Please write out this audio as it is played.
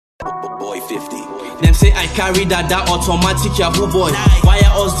Boy 50. Them say I carry that automatic Yahoo boy. Wire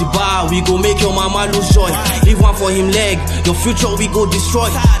us the bar, we go make your mama lose joy. Leave one for him leg, your future we go destroy.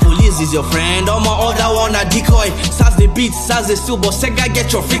 Police is your friend, all my other one a decoy. Saz the beat, Saz the still, but Sega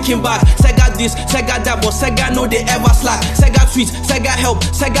get your freaking back. Sega this, Sega that, but Sega know they ever slack. Sega tweet, Sega help,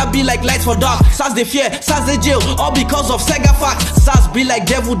 Sega be like light for dark. Saz the fear, Saz the jail, all because of Sega fact. Saz be like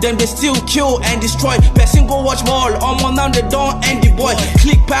devil, them they still kill and destroy. Person go watch ball, all now they don't end the boy.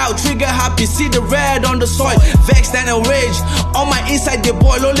 Click pow, trigger happy, see the red on the soil. Vexed and enraged, on my inside the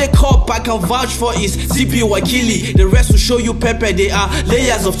boil. Only cup I can vouch for is CP Wakili. The rest will show you pepper, they are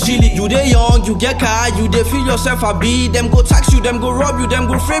layers of chili. You they young, you get car, you they feel yourself a beat. Them go tax you, them go rob you, them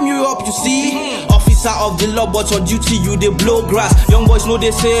go frame you up, you see. Officer of the law, but on duty you they blow grass. Young boys know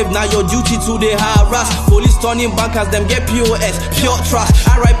they save, now your duty to they harass. Police turning bankers, them get POS, pure trust.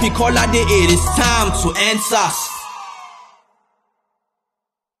 RIP caller day, it is time to end SARS.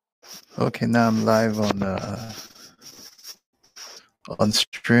 Okay, now I'm live on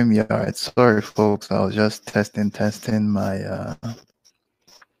StreamYard. Sorry, folks, I was just testing my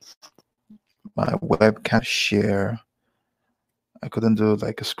my webcam share. I couldn't do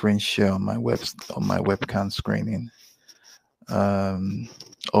like a screen share on my webcam screening.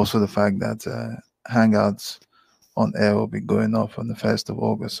 Also, the fact that Hangouts on air will be going off on the 1st of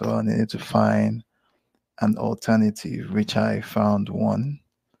August, so I needed to find an alternative, which I found one.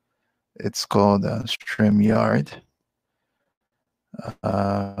 It's called StreamYard.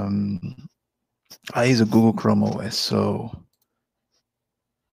 I use a Google Chrome OS, so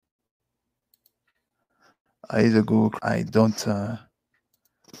I use a Google. I don't. How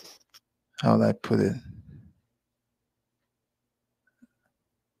would I put it?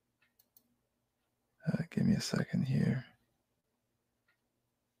 Give me a second here.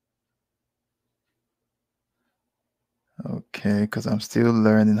 Okay, because I'm still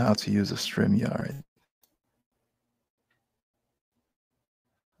learning how to use a StreamYard.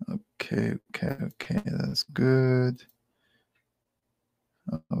 Okay, that's good.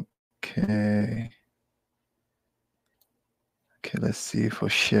 Okay, let's see for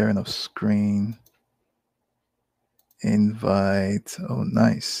sharing of screen. Invite. Oh,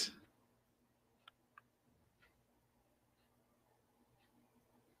 nice.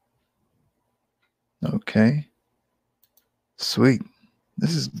 Okay. Sweet.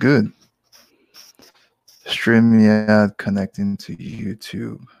 This is good. StreamYard connecting to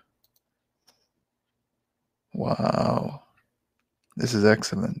YouTube. Wow. This is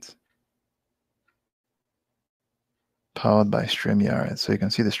excellent. Powered by StreamYard. So you can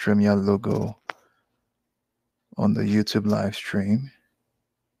see the StreamYard logo on the YouTube live stream.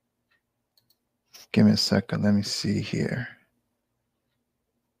 Give me a second. Let me see here.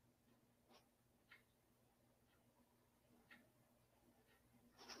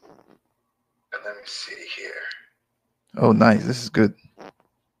 Let me see here. Oh, nice. This is good. Let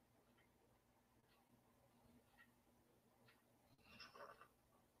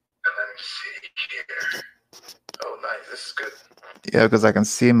me see here. Oh, nice. This is good. Yeah, because I can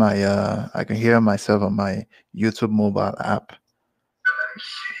see my, I can hear myself on my YouTube mobile app. Let me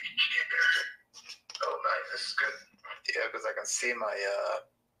see here. Oh, nice. This is good. Yeah, because I can see my,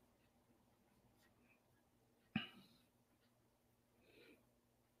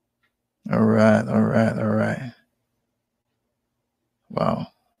 All right. Wow.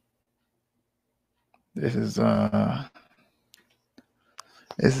 This is a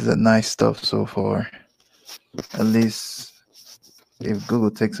nice stuff so far. At least if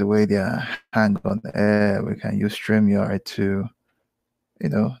Google takes away their hang on air, we can use StreamYard to,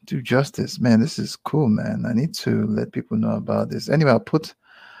 do justice. Man, this is cool, man. I need to let people know about this. Anyway, I'll put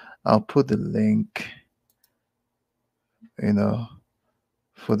the link,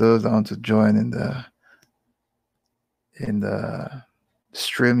 for those that want to join in the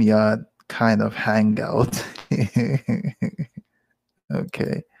StreamYard kind of hangout.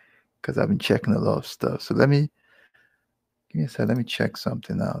 Okay, because I've been checking a lot of stuff. So give me a second. Let me check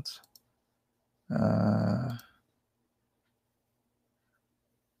something out.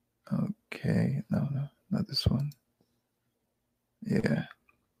 Okay, no, not this one. Yeah.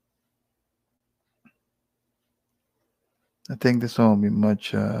 I think this one will be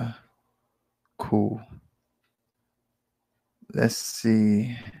much cool. Let's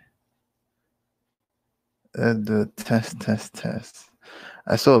see. The test.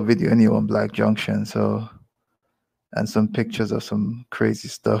 I saw a video anyway on Black Junction, and some pictures of some crazy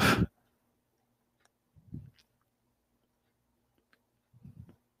stuff.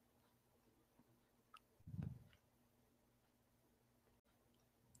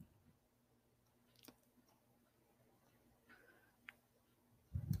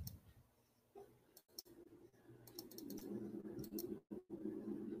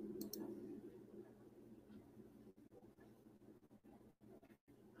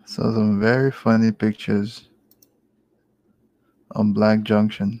 So some very funny pictures on Black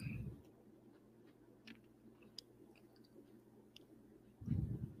Junction.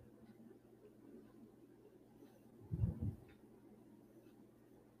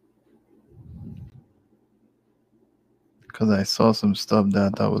 Because I saw some stuff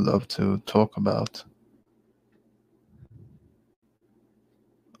that I would love to talk about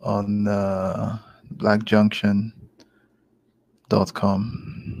on blackjunction.com.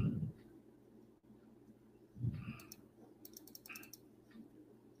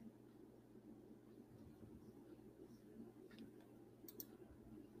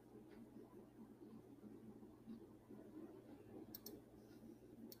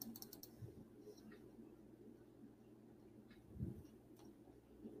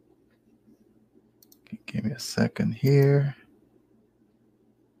 Give me a second here.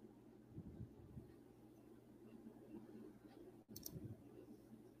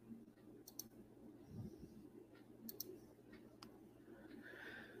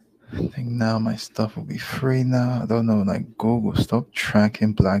 I think now my stuff will be free now. I don't know, like Google, stop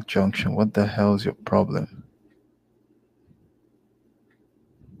tracking Black Junction. What the hell is your problem?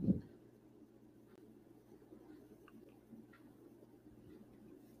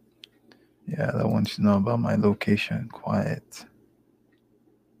 Yeah, I want you to know about my location. Quiet.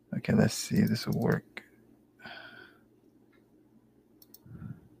 Okay, let's see if this will work.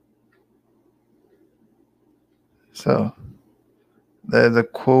 So there's a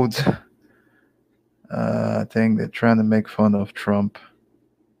quote. I think they're trying to make fun of Trump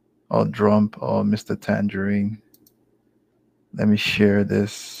or Mr. Tangerine. Let me share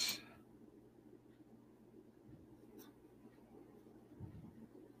this.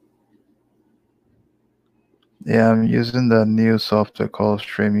 Yeah, I'm using the new software called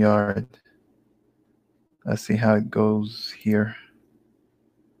StreamYard. Let's see how it goes here.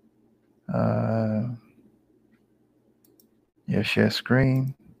 Yeah, share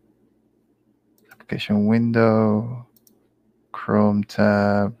screen, application window, Chrome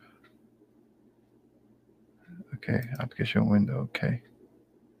tab. Okay, application window, okay.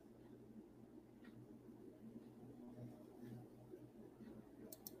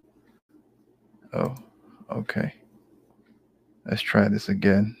 Oh, okay. Let's try this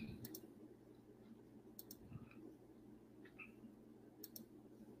again.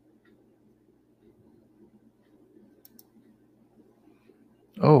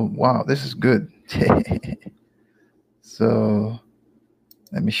 Oh, wow, this is good. So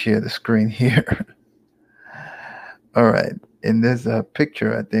let me share the screen here. All right. In this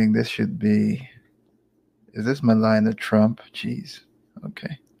picture, I think this should be, is this Melania Trump? Jeez.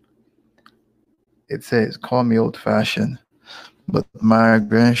 Okay. It says, call me old fashioned, but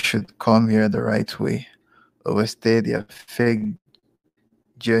migrants should come here the right way. Overstay their fake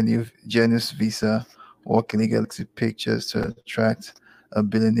genius visa, work illegally pictures to attract a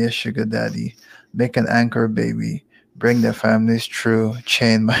billionaire sugar daddy, make an anchor baby, bring their families through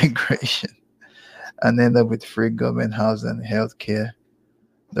chain migration, and end up with free government housing and health care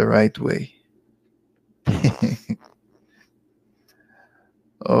the right way.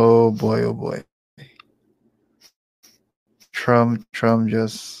 Oh boy, oh boy. Trump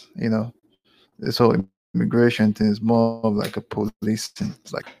just, this whole immigration thing is more of like a police thing.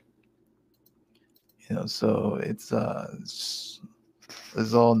 It's like, so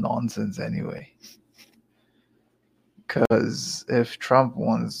it's all nonsense anyway. Because if Trump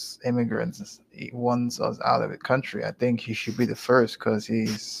wants immigrants, he wants us out of the country, I think he should be the first, because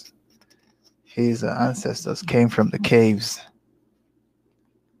his ancestors came from the caves.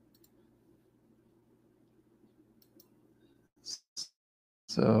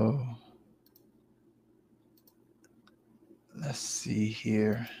 So let's see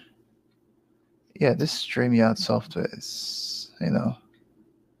here. Yeah, this StreamYard software is,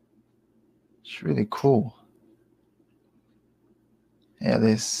 it's really cool. Yeah,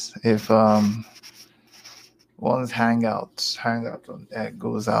 this, if once Hangout on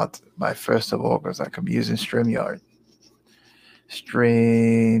goes out by 1st of August, I could be using StreamYard.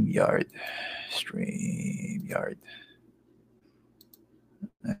 StreamYard.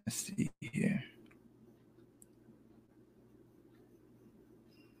 Let's see here.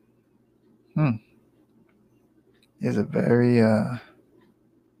 Is a very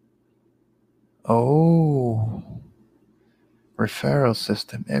referral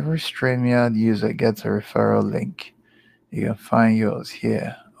system. Every StreamYard user gets a referral link. You can find yours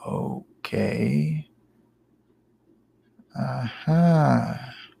here. Okay. I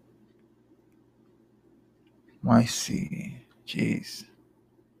see. Jeez.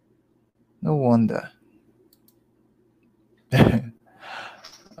 No wonder.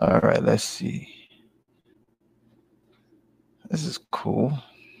 All right, let's see. This is cool.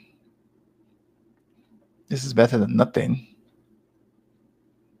 This is better than nothing.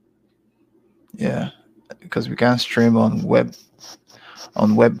 Yeah, because we can stream on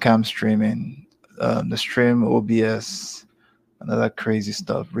webcam streaming. The stream OBS, another crazy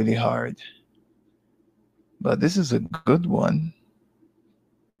stuff, really hard. But this is a good one.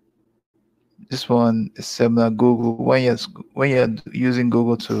 This one is similar. Google, when you're using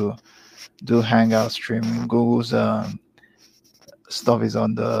Google to do Hangout streaming, Google's stuff is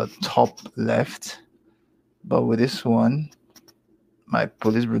on the top left. But with this one, my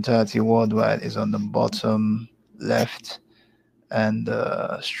Police Brutality Worldwide is on the bottom left, and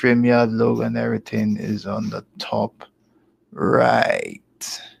the StreamYard logo and everything is on the top right.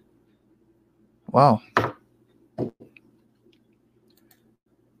 Wow.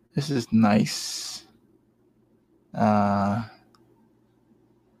 This is nice.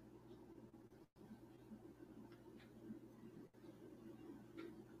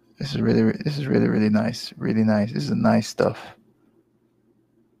 This is really nice. Really nice. This is nice stuff.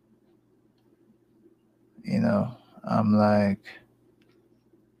 You know, I'm like,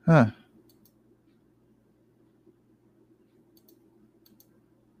 huh.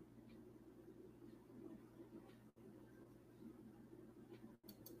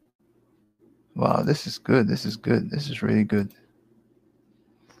 Wow, this is good. This is good. This is really good.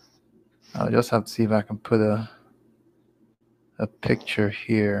 I'll just have to see if I can put a picture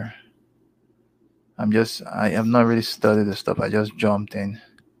here. I have not really studied this stuff. I just jumped in.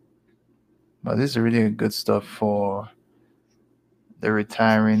 But this is really good stuff for the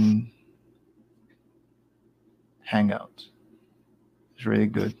retiring hangout. It's really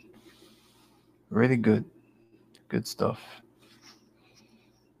good. Really good. Good stuff.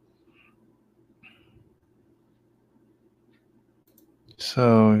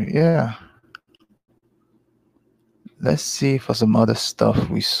 So, yeah. Let's see for some other stuff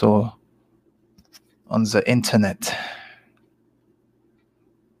we saw on the internet.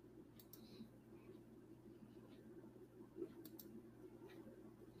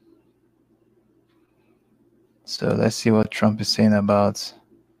 So let's see what Trump is saying about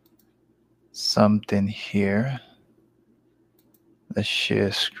something here. Let's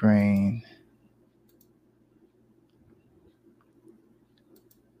share screen.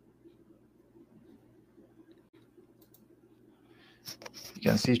 You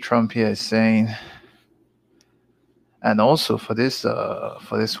can see Trump here is saying, and also for this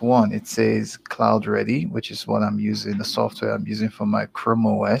one, it says Cloud Ready, which is what I'm using, the software I'm using for my Chrome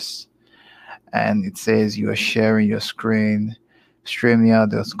OS. And it says you are sharing your screen.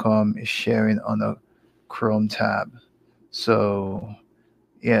 StreamYard.com is sharing on a Chrome tab. So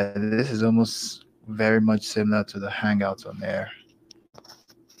yeah, this is almost very much similar to the Hangouts on there.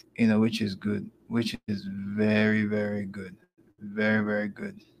 You know, which is good, which is very, very good. Very, very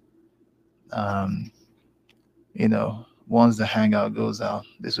good. You know, once the Hangout goes out,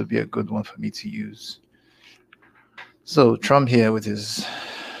 this would be a good one for me to use. So Trump here with his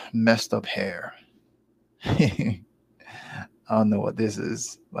messed up hair. I don't know what this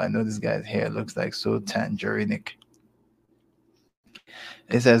is, but I know this guy's hair looks like so tangerinic.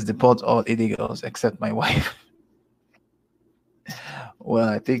 It says deport all illegals except my wife. Well,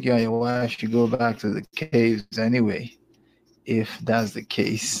 I think you and your wife should go back to the caves anyway, if that's the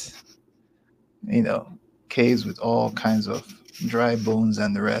case. You know, caves with all kinds of dry bones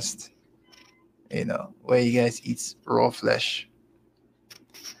and the rest. You know, where you guys eat raw flesh.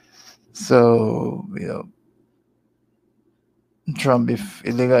 So, you know, Trump, if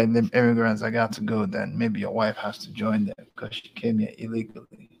illegal immigrants are got to go, then maybe your wife has to join them because she came here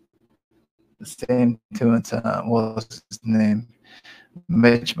illegally. The same thing with, what's his name?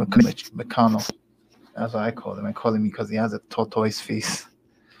 Mitch McConnell. That's what I call him. I call him because he has a tortoise face.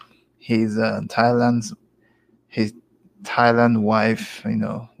 He's his Thailand wife, you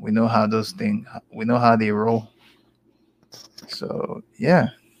know, we know how we know how they roll. So, yeah.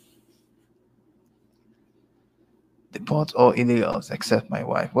 Deport all illegals except my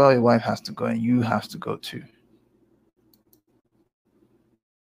wife. Well, your wife has to go and you have to go too.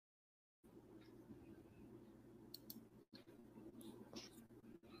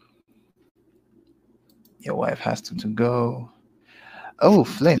 Your wife has to go. Oh,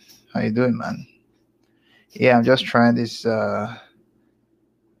 Flynn, how you doing, man? Yeah, I'm just trying this. I'm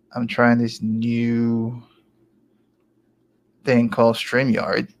trying this new thing called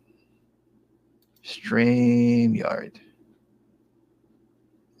StreamYard. StreamYard.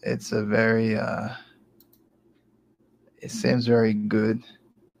 It's a very. It seems very good.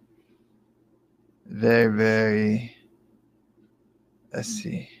 Very, very Let's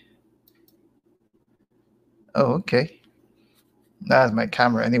see. Oh, okay. That's my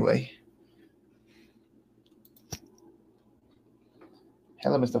camera anyway.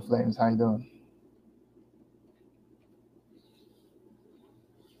 Hello, Mr. Flames. How you doing?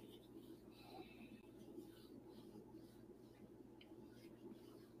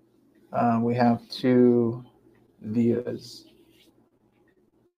 We have 2 viewers.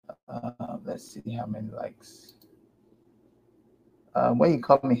 Let's see how many likes. When you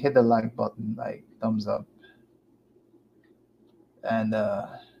come in, hit the like button, like thumbs up. And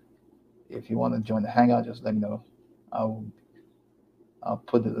if you want to join the hangout, just let me know. I'll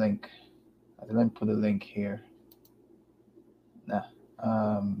put the link. Let me put the link here. Nah.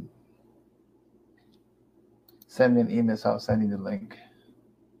 Send me an email, so I'll send you the link.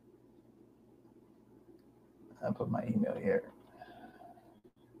 I'll put my email here.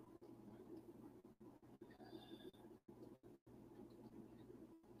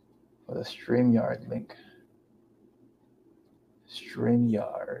 For the StreamYard link.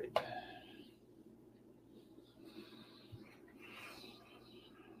 StreamYard.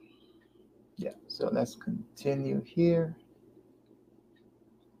 Yeah, so let's continue here.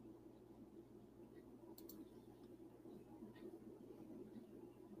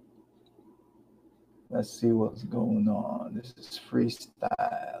 Let's see what's going on. This is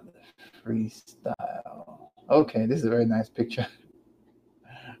freestyle. Freestyle. Okay, this is a very nice picture.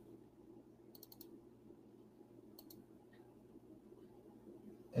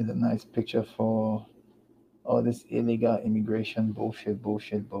 It's a nice picture for all this illegal immigration bullshit.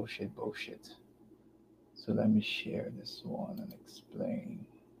 So let me share this one and explain.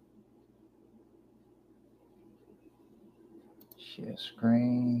 Share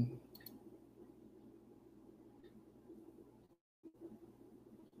screen.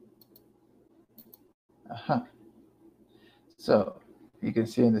 Aha. So you can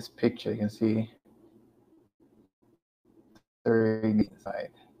see in this picture, you can see the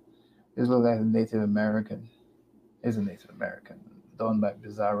side. This looks like a Native American. Is a Native American, done by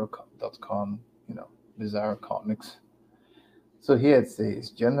Bizarro.com, Bizarro Comics. So here it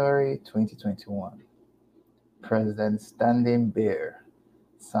says January 2021. President Standing Bear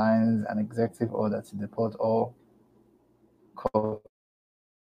signs an executive order to deport all Caucasians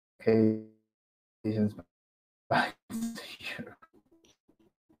back to Europe.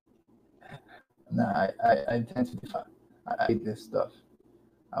 Nah, I tend to defy. I hate this stuff.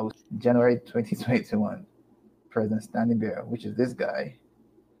 I was January 2021. President Standing Bear, which is this guy,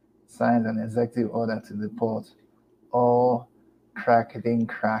 signs an executive order to deport all cracking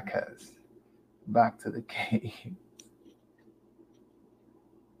crackers back to the cave.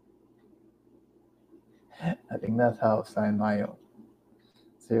 I think that's how I signed my own.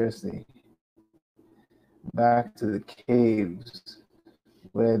 Seriously. Back to the caves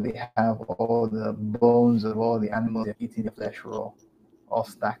where they have all the bones of all the animals they're eating the flesh raw, all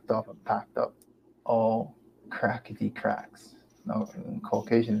stacked up and packed up, all crackety cracks. No,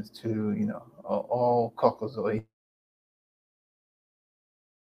 Caucasians too, all Caucasoid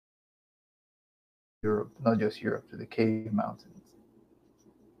Europe, not just Europe, to the cave mountains.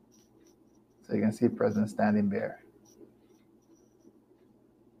 So you can see President Standing Bear.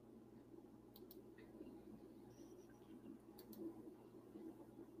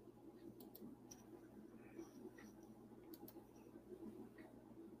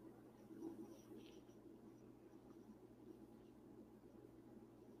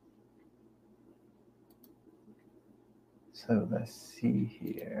 So let's see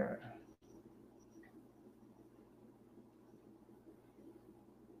here.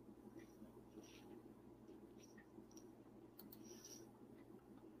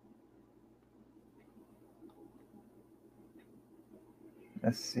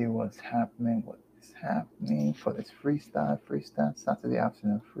 Let's see what's happening. What is happening for this freestyle Saturday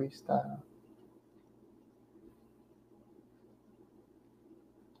afternoon freestyle.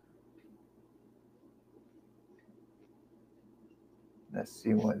 Let's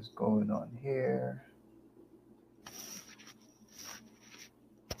see what's going on here.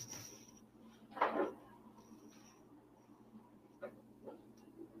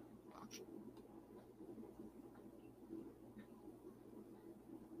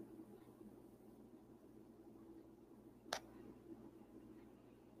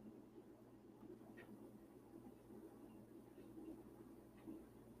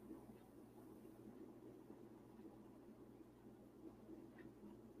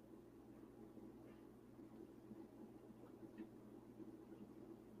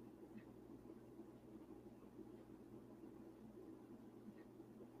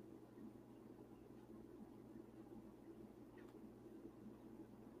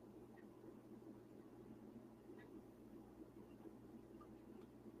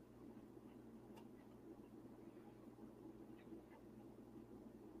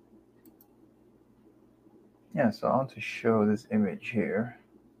 Yeah, so I want to show this image here.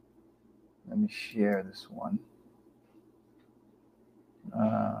 Let me share this one.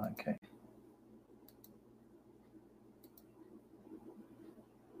 Okay.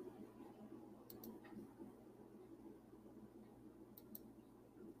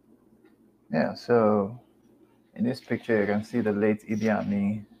 Yeah, so in this picture, you can see the late Idi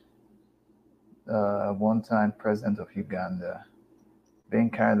Amin, one-time president of Uganda, being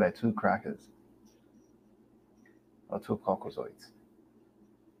carried by two crackers or two caucasoids.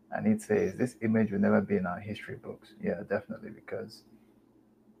 And it says this image will never be in our history books. Yeah, definitely, because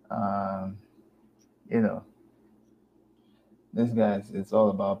um, you know, these guys, it's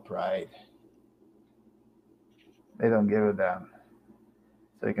all about pride. They don't give a damn.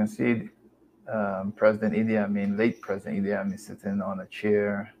 So you can see President Idi Amin, late President Idi Amin, sitting on a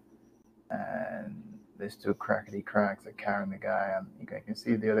chair, and these two crackety cracks are carrying the guy, and you can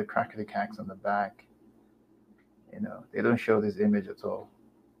see the other crackety cracks on the back. They don't show this image at all.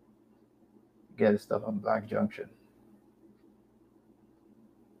 You get this stuff on Black Junction.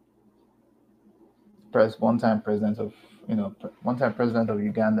 One-time president of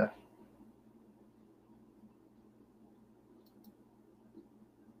Uganda.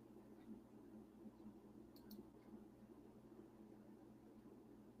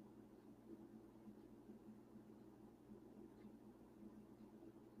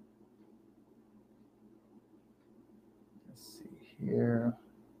 Let's see here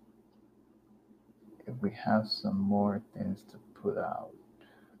if we have some more things to put out.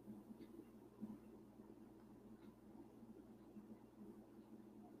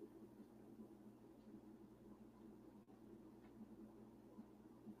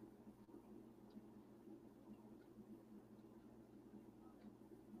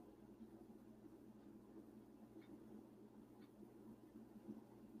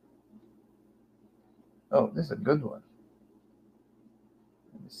 Oh, this is a good one.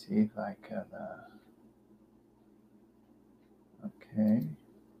 Let me see if I can. Okay.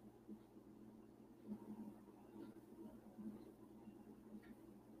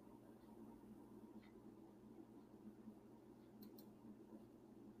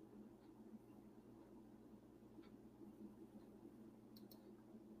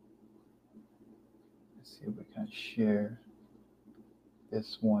 Let's see if we can share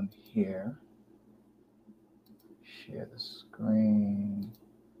this one here. Share the screen.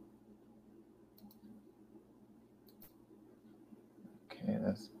 Okay,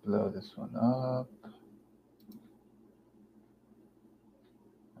 let's blow this one up.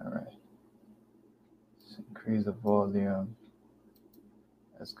 All right. Let's increase the volume.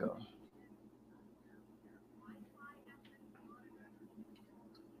 Let's go.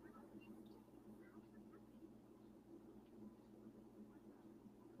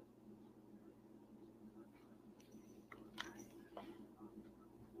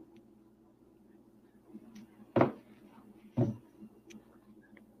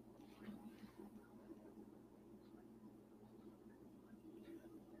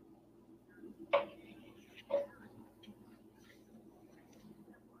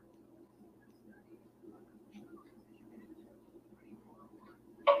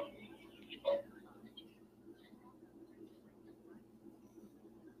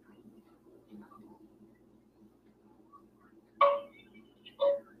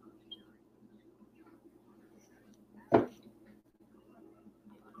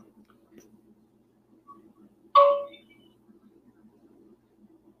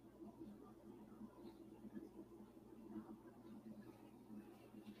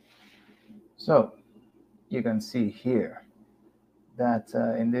 So you can see here that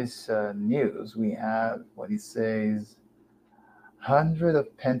in this news, we have what it says: hundreds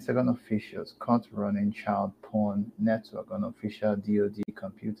of Pentagon officials caught running child porn network on official DoD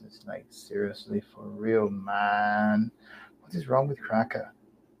computers. Like, seriously, for real, man? What is wrong with Cracker?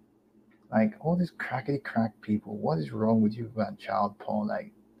 Like, all these crackety crack people, what is wrong with you about child porn?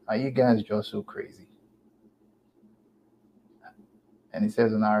 Like, are you guys just so crazy? And it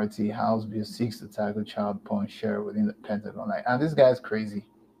says on RT, House Bill seeks to tackle child porn share within the Pentagon. Like, and this guy's crazy.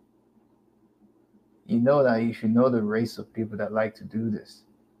 You know that you should know the race of people that like to do this.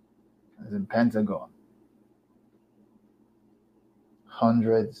 As in Pentagon.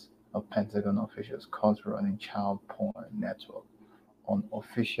 Hundreds of Pentagon officials caught running child porn network on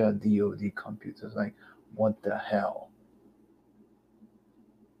official DoD computers. Like, what the hell?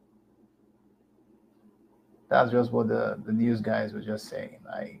 That's just what the news guys were just saying.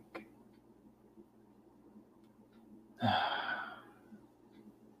 Like,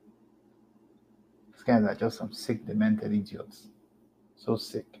 these guys are just some sick, demented idiots. So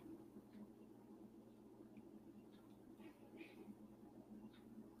sick.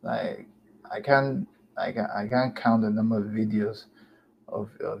 Like I can't count the number of videos of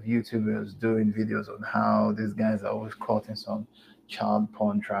YouTubers doing videos on how these guys are always caught in some child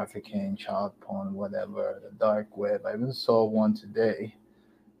porn trafficking, child porn, whatever, the dark web. I even saw one today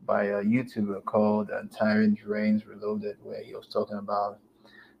by a YouTuber called Tyrant Reigns Reloaded, where he was talking about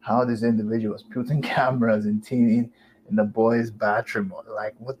how this individual was putting cameras in the boys' bathroom.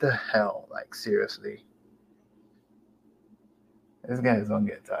 Like, what the hell? Like, seriously, these guys don't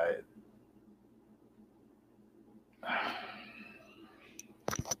get tired.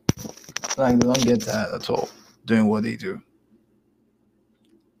 Like, they don't get tired at all doing what they do.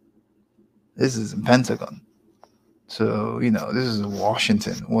 This is in Pentagon. So, this is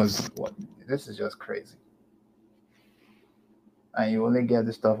Washington. What? This is just crazy. And you only get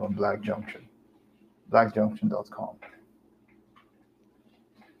this stuff on Black Junction, blackjunction.com,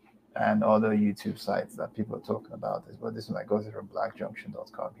 and other YouTube sites that people are talking about this. But this one I got it from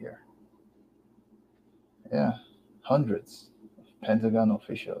blackjunction.com here. Yeah, hundreds of Pentagon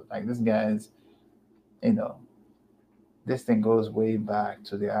officials. Like, this guy's, you know, this thing goes way back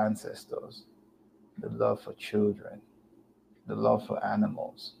to the ancestors. The love for children, the love for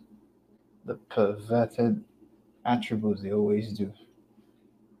animals, the perverted attributes they always do.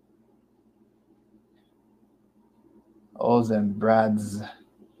 All them brads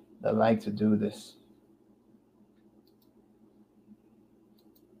that like to do this.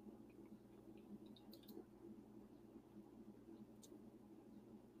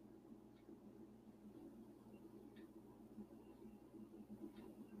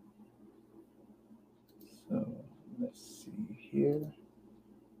 So let's see here.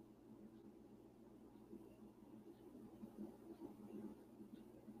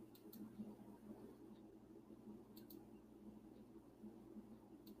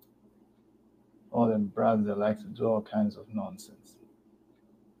 All them brads that like to do all kinds of nonsense.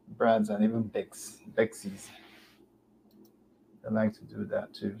 Brads and even Bexies. They like to do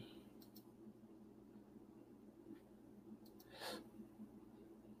that too.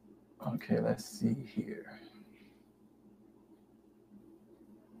 Okay, let's see here.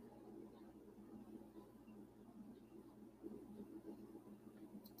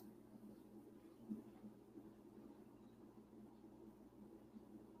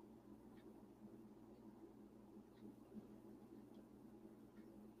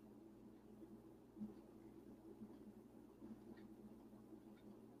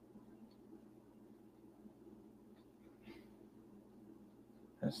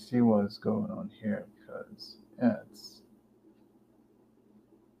 Let's see what's going on here, because yeah, this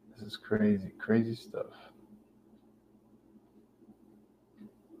is crazy stuff.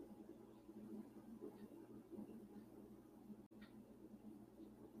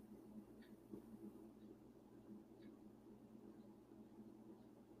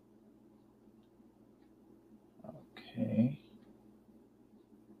 Okay.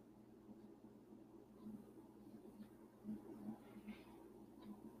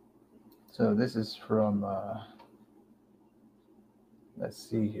 So this is from let's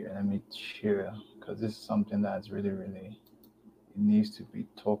see here. Let me share, because this is something that's really it needs to be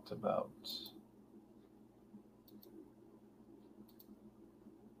talked about.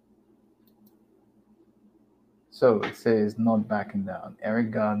 So it says, not backing down. Eric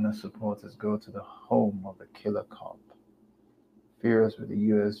Gardner supporters go to the home of the killer cop. Furious with the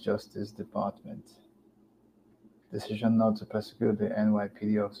U.S. Justice Department. Decision not to prosecute the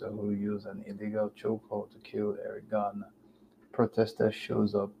NYPD officer who used an illegal chokehold to kill Eric Gardner. Protester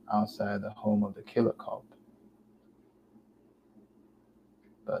shows up outside the home of the killer cop.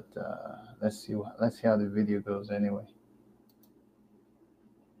 But let's see how the video goes anyway.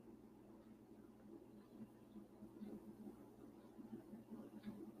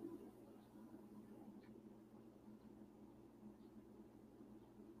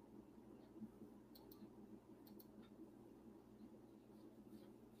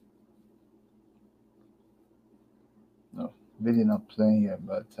 No, video not playing yet,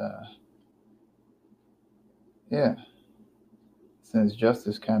 but yeah. Since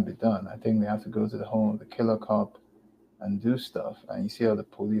justice can't be done, I think they have to go to the home of the killer cop and do stuff. And you see how the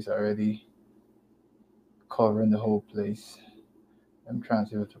police are already covering the whole place. I'm trying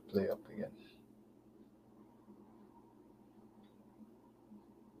to see if to play up again.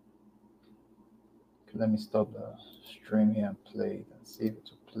 Okay, let me stop the stream here and play it and see if it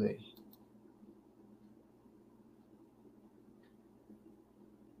will play.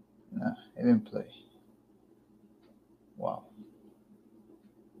 Nah, it didn't play. Wow.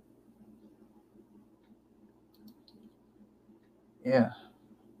 Yeah.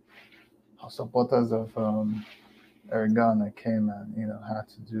 Our supporters of Eric Garner came and had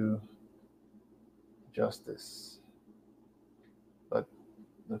to do justice, but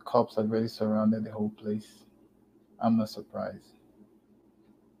the cops had already surrounded the whole place. I'm not surprised.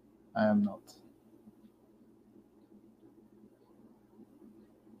 I am not.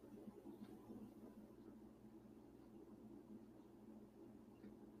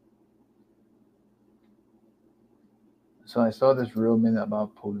 So I saw this real minute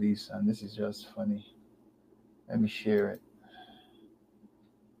about police, and this is just funny. Let me share it.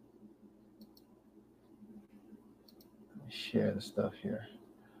 Let me share the stuff here.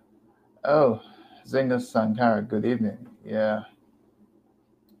 Oh, Zinga Sankara, good evening. Yeah.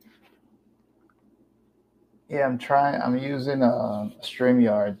 Yeah, I'm using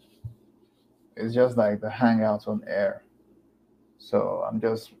StreamYard. It's just like the Hangout on air. So I'm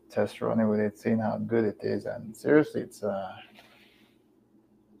just test running with it, seeing how good it is. And seriously, it's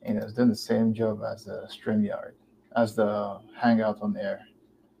doing the same job as the StreamYard, as the Hangout on air.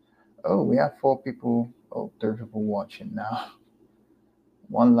 Oh, we have 4 people. Oh, 3 people watching now.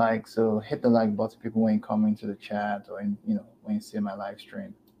 One like, so hit the like button, people, when you come into the chat or when you see my live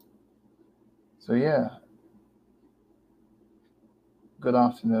stream. So yeah, good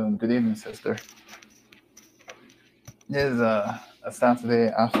afternoon, good evening, sister. This is a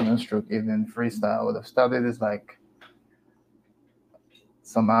Saturday afternoon stroke evening freestyle. I would have started this like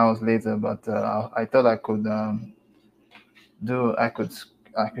some hours later, but I thought I could I could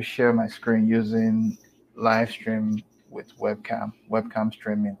share my screen using live stream with webcam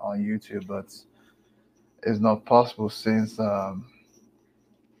streaming on YouTube, but it's not possible since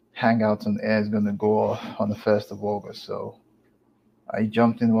Hangout on Air is going to go on the 1st of August. So I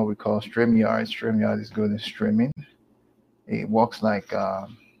jumped in what we call StreamYard. StreamYard is good in streaming. It works like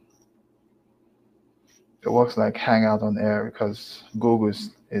Hangout on Air because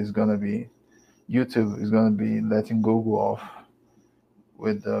is going to be YouTube is going to be letting Google off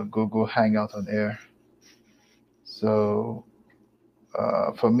with the Google Hangout on Air. So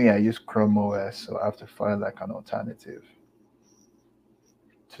for me, I use Chrome OS, so I have to find like an alternative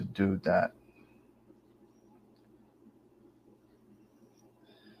to do that.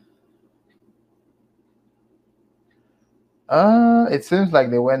 It seems like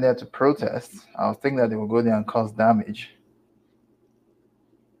they went there to protest. I was thinking that they would go there and cause damage.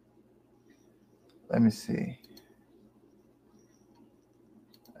 Let me see.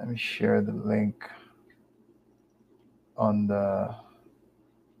 Let me share the link on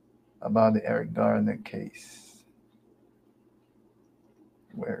about the Eric Garner case.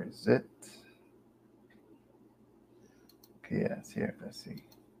 Where is it? Okay, yeah, it's here. Let's see.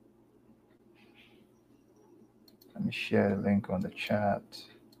 Let me share the link on the chat.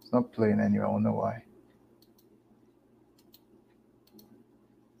 It's not playing anywhere. I wonder why.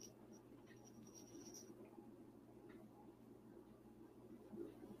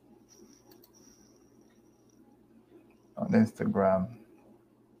 On Instagram.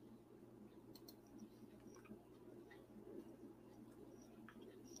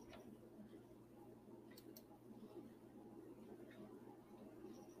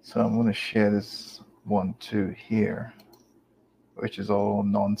 So I'm going to share this one too here, which is all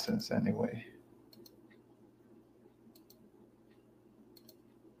nonsense anyway.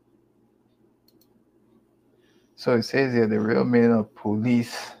 So it says here the real meaning of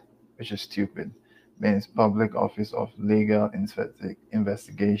police, which is stupid, means public office of legal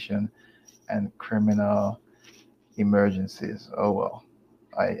investigation and criminal emergencies. Oh well,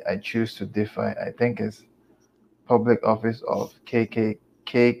 I choose to differ. I think it's public office of KKK,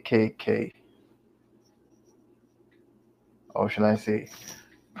 or should I say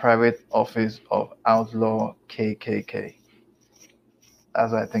private office of outlaw KKK.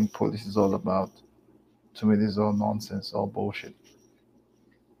 That's what I think police is all about. To me, this is all nonsense, all bullshit.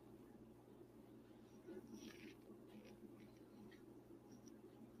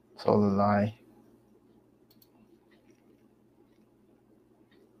 It's all a lie.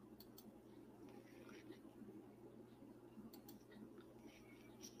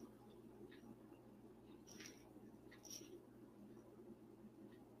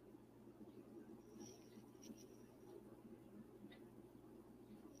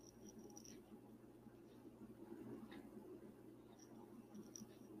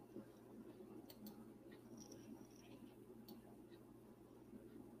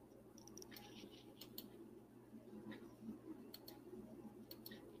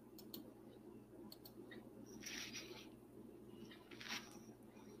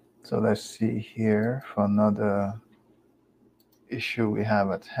 So let's see here for another issue we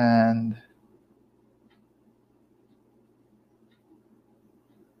have at hand.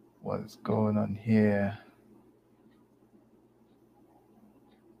 What is going on here?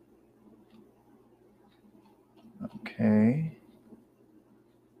 Okay.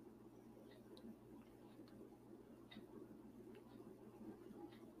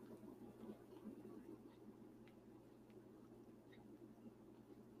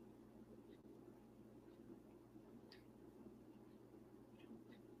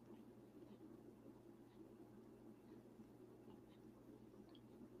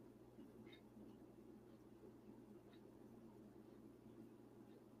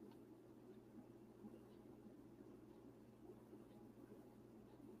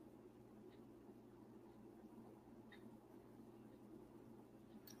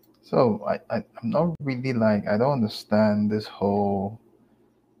 So I'm not really like, I don't understand this whole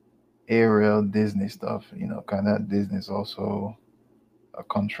Ariel Disney stuff. Kind of Disney is also a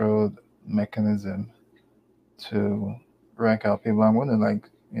controlled mechanism to rank out people. I'm gonna like,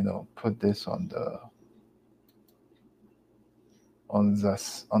 put this on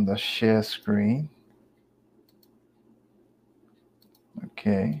the share screen.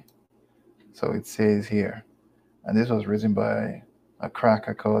 Okay. So it says here, and this was written by a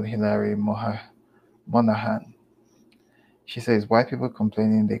cracker called Hilary Monahan. She says white people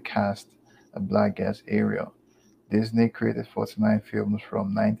complaining they cast a black guy as Ariel. Disney created 49 films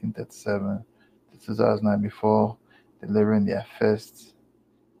from 1937 to 2009 before delivering their first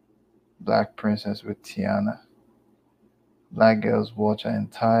black princess with Tiana. Black girls watch an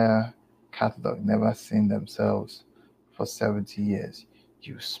entire catalog, never seen themselves for 70 years.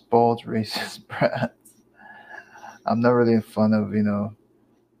 You spoiled racist brats. I'm not really a fan of,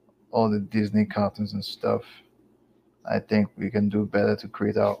 all the Disney cartoons and stuff. I think we can do better to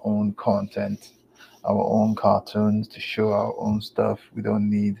create our own content, our own cartoons to show our own stuff. We don't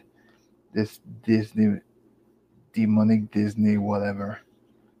need this Disney, demonic Disney, whatever,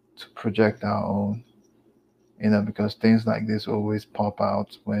 to project our own, because things like this always pop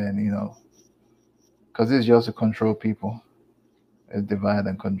out when, because it's just to control people, it's divide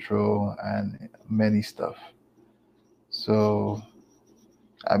and control and many stuff. So,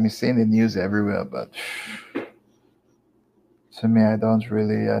 I've been seeing the news everywhere, but to me, I don't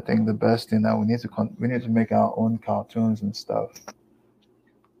really. I think the best thing that we need to make our own cartoons and stuff,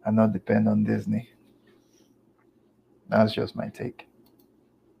 and not depend on Disney. That's just my take.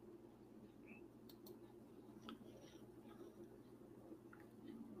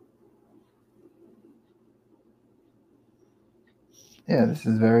 Yeah, this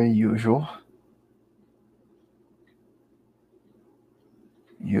is very usual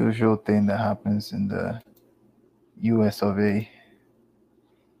thing that happens in the U.S. of A.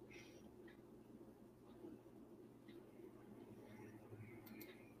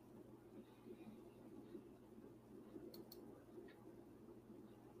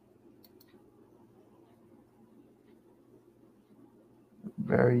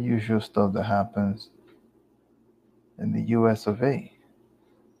 Very usual stuff that happens in the U.S. of A.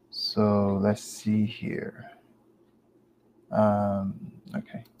 So let's see here.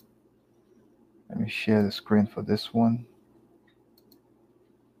 Okay, let me share the screen for this one.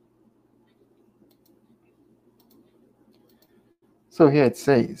 So here it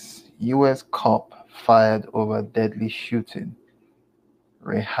says U.S. cop fired over deadly shooting,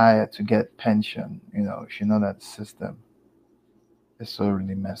 rehired to get pension. She know that the system is so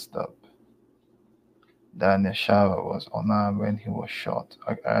really messed up. Daniel Shava was unarmed when he was shot.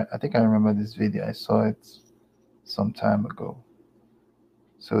 I think I remember this video. I saw it some time ago.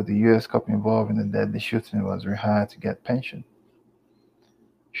 So the U.S. cop involved in the deadly shooting was rehired to get pension.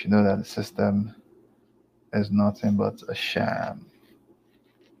 She know that the system is nothing but a sham.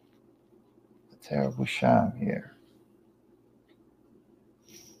 A terrible sham here.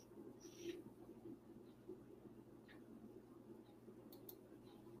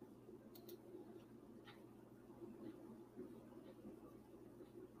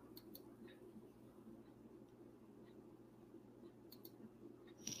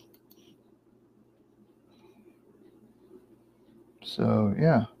 So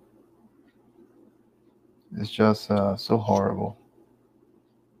yeah, it's just so horrible.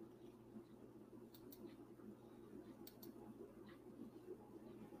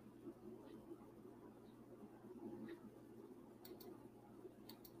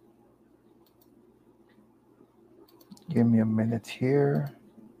 Give me a minute here.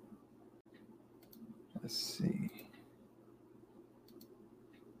 Let's see.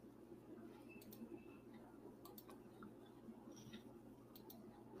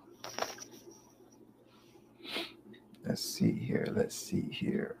 Let's see here. Let's see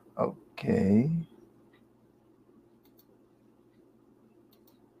here. Okay.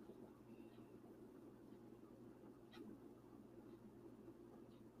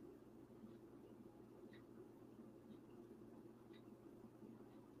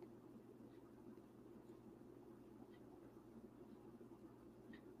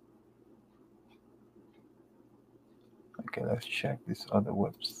 let's check this other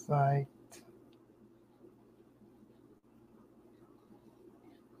website.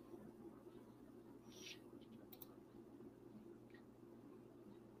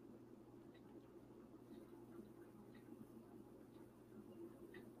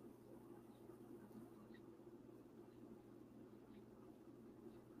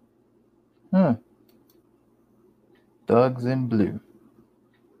 Thugs in Blue.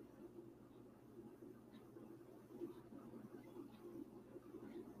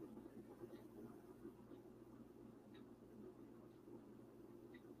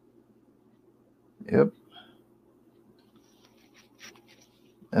 Yep.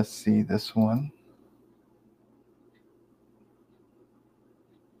 Let's see this one.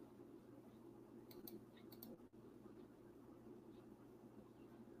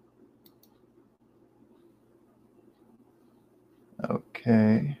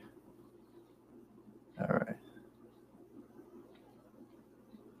 Okay. All right.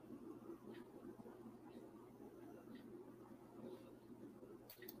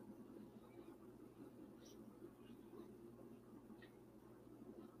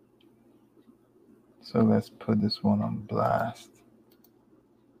 So let's put this one on blast.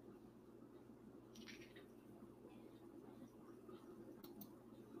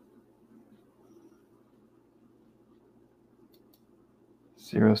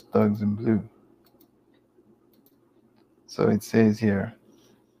 Serious Thugs in Blue. So it says here,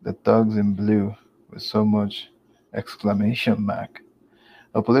 the thugs in blue with so much exclamation mark.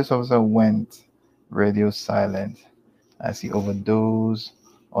 A police officer went radio silent as he overdosed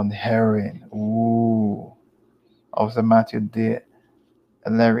on heroin. Ooh. Officer Matthew D.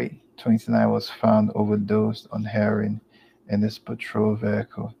 Larry, 29, was found overdosed on heroin in his patrol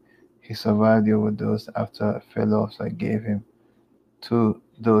vehicle. He survived the overdose after a fellow officer gave him 2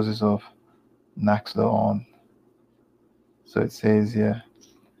 doses of Naloxone. So it says here,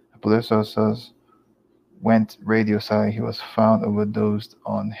 police officers went radio silent. He was found overdosed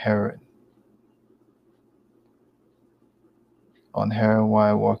on heroin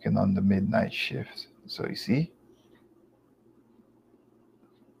while working on the midnight shift. So you see,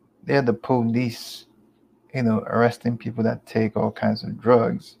 they're the police, arresting people that take all kinds of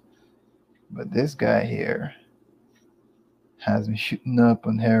drugs. But this guy here has been shooting up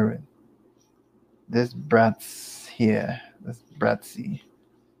on heroin. This Bratz here, this Bratzy,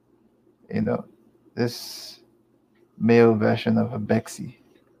 this male version of a Bexy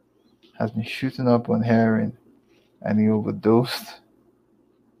has been shooting up on heroin, and he overdosed.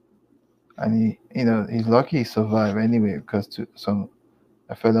 And he's lucky he survived anyway, because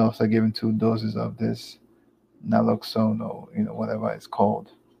a fellow officer gave him 2 doses of this Naloxone, or whatever it's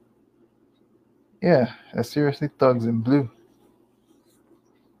called. Yeah, they're seriously thugs in blue.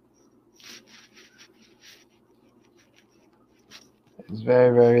 He's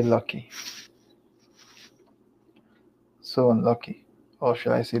very, very lucky. So unlucky, or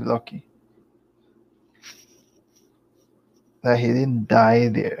should I say lucky, that he didn't die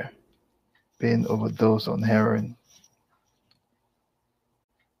there being overdosed on heroin.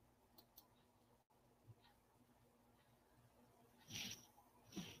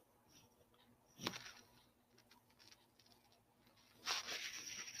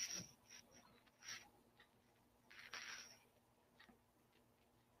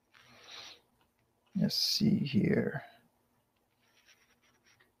 Let's see here.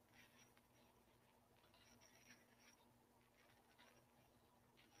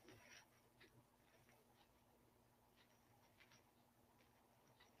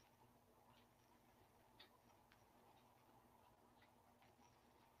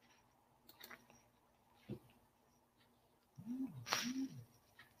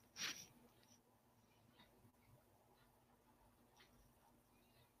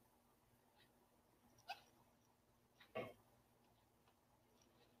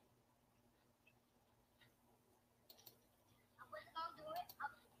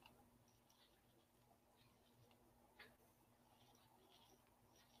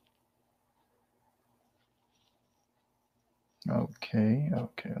 Okay, no.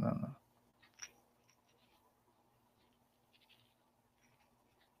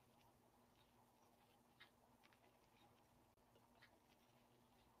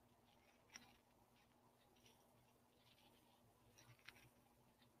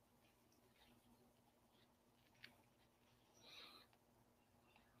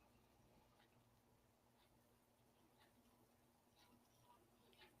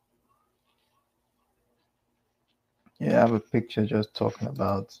 Yeah, I have a picture just talking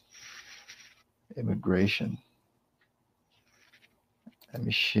about immigration. Let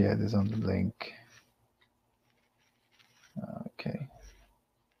me share this on the link. Okay.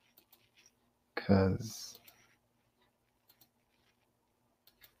 Because,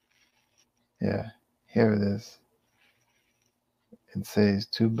 yeah, here it is. It says,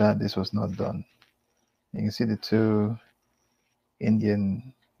 too bad this was not done. You can see the two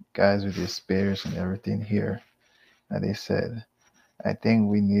Indian guys with their spears and everything here. And they said, I think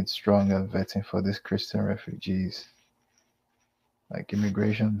we need stronger vetting for these Christian refugees, like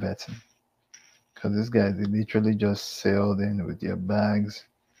immigration vetting. Because these guys, they literally just sailed in with their bags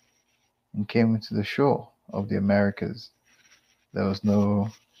and came into the shore of the Americas. There was no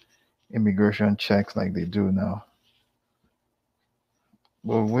immigration checks like they do now.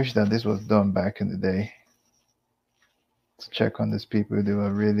 But we wish that this was done back in the day to check on these people. They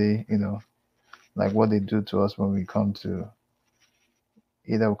were really, like what they do to us when we come to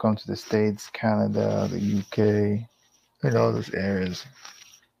either we come to the States, Canada, the UK, all those areas.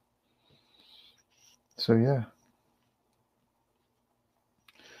 So yeah,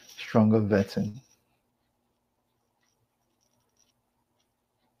 stronger vetting.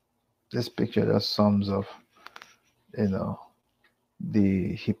 This picture just sums up,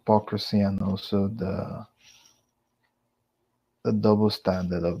 the hypocrisy and also the double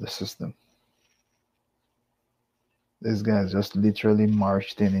standard of the system. These guys just literally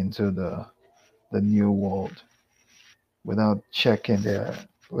marched into the new world without checking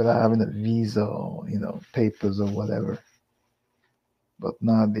without having a visa or papers or whatever. But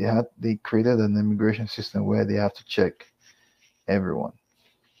now they created an immigration system where they have to check everyone.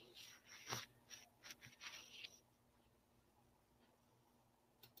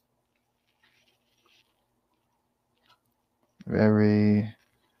 Very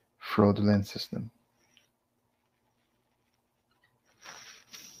fraudulent system.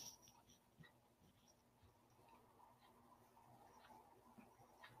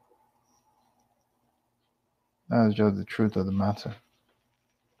 That's just the truth of the matter.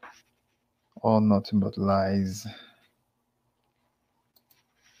 All nothing but lies.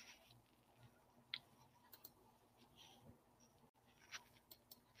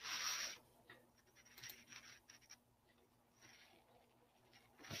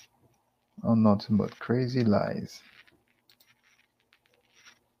 All nothing but crazy lies.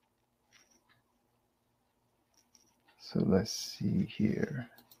 So let's see here.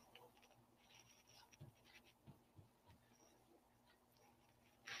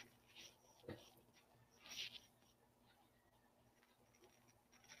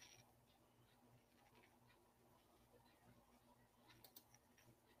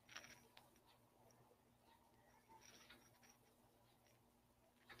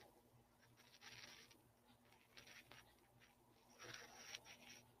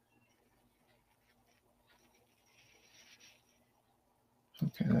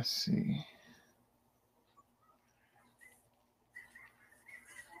 Okay, let's see.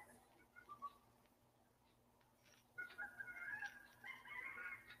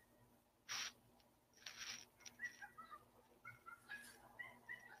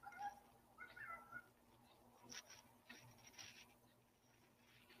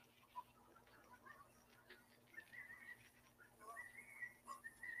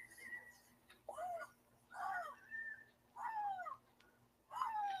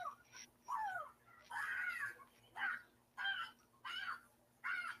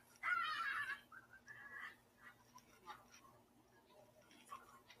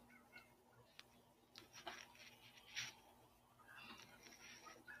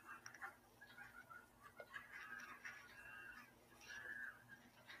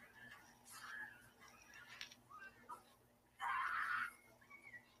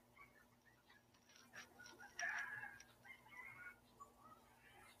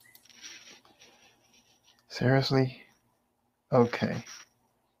 Seriously? Okay.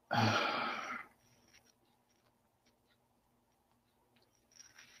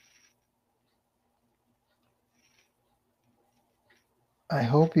 I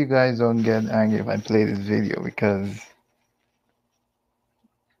hope you guys don't get angry if I play this video because...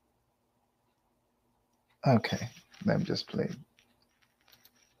 Okay, let me just play it.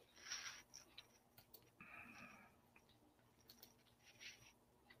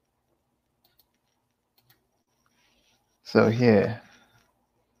 So here,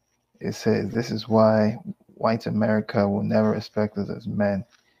 it says, this is why white America will never respect us as men.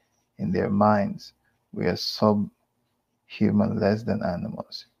 In their minds, we are subhuman, less than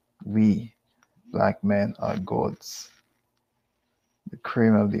animals. We, black men, are gods. The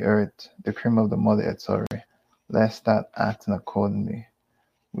cream of the earth, the cream of the mother earth, sorry. Let's start acting accordingly.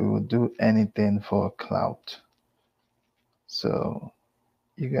 We will do anything for clout. So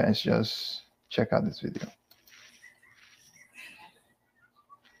you guys just check out this video.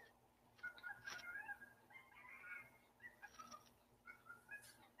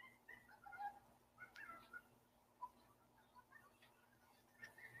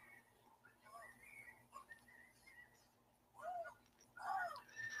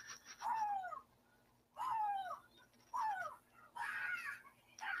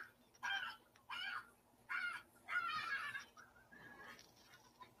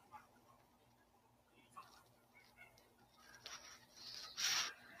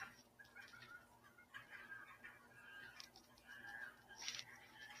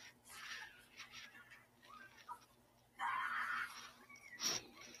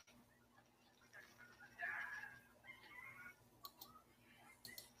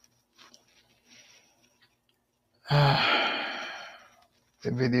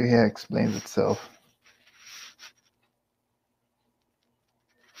 The video here explains itself.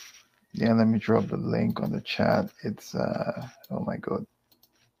 Yeah, let me drop the link on the chat. It's oh my god.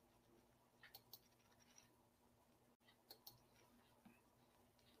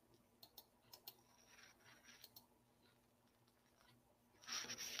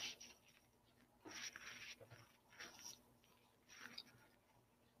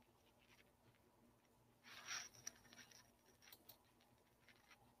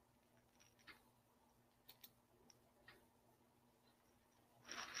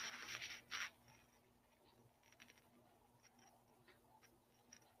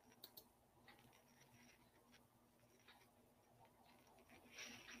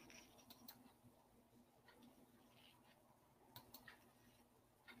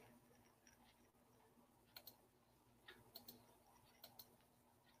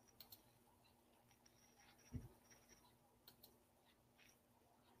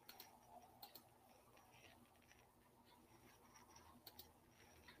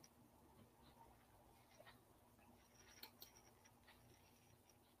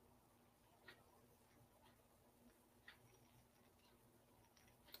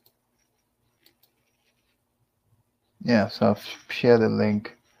 Yeah, so I've shared the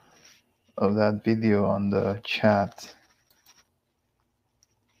link of that video on the chat,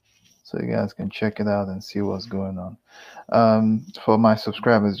 so you guys can check it out and see what's going on. For my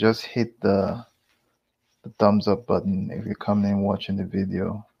subscribers, just hit the thumbs up button if you're coming in watching the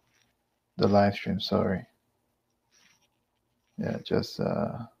video, the live stream. Sorry. Yeah, just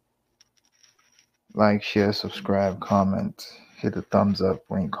like, share, subscribe, comment, hit the thumbs up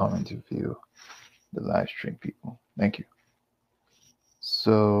when you come into view the live stream, people. Thank you.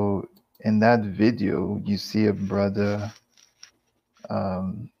 So in that video, you see a brother.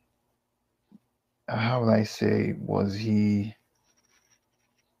 How would I say? Was he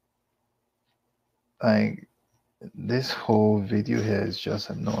like? This whole video here is just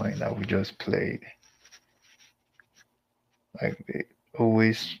annoying that we just played. Like, they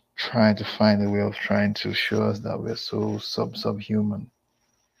always trying to find a way of trying to show us that we're so subhuman.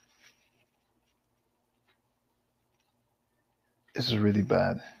 This is really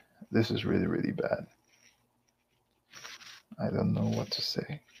bad. This is really, really bad. I don't know what to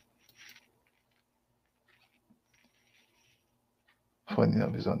say. Funny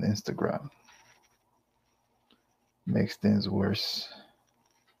enough, is on Instagram. Makes things worse.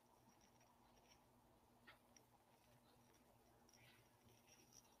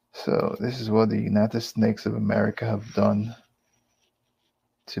 So this is what the United Snakes of America have done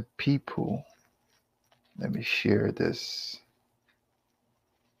to people. Let me share this.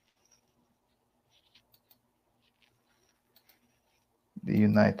 The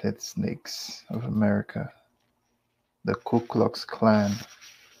United Snakes of America, the Ku Klux Klan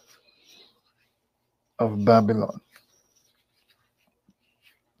of Babylon.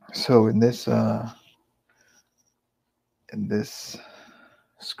 So in this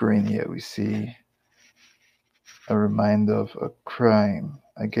screen here, we see a reminder of a crime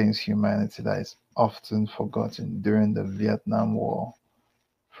against humanity that is often forgotten during the Vietnam War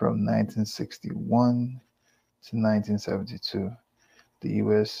from 1961 to 1972. The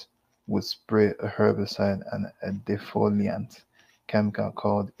U.S. would spray a herbicide and a defoliant chemical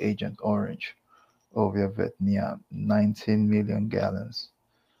called Agent Orange over Vietnam, 19 million gallons,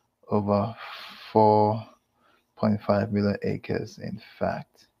 over 4.5 million acres. In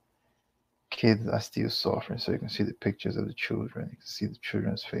fact, kids are still suffering. So you can see the pictures of the children. You can see the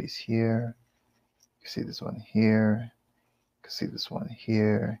children's face here. You can see this one here. You can see this one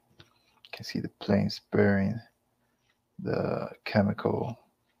here. You can see the plane spraying the chemical.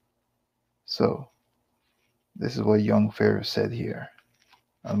 So this is what young Pharaoh said here.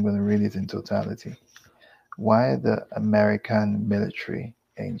 I'm going to read it in totality. Why the American military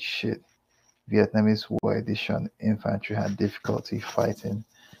ain't shit. Vietnamese War Edition infantry had difficulty fighting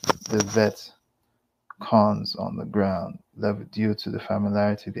the Viet Congs on the ground level due to the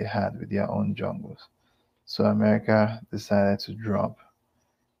familiarity they had with their own jungles. So America decided to drop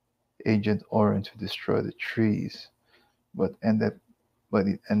Agent Orange to destroy the trees, but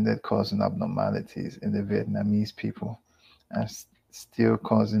it ended causing abnormalities in the Vietnamese people and still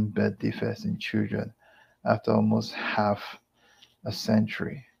causing birth defects in children after almost half a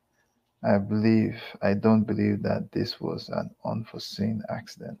century. I don't believe that this was an unforeseen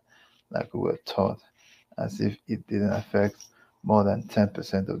accident like we were taught, as if it didn't affect more than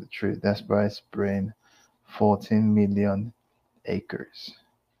 10% of the trees, despite spraying 14 million acres.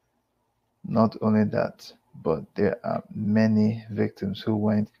 Not only that, but there are many victims who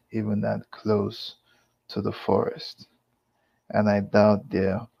weren't even that close to the forest. And I doubt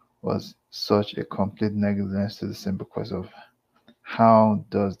there was such a complete negligence to the simple question of how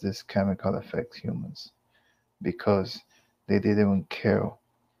does this chemical affect humans? Because they didn't even care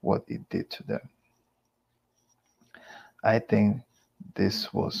what it did to them. I think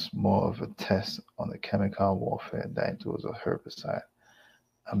this was more of a test on the chemical warfare than it was a herbicide.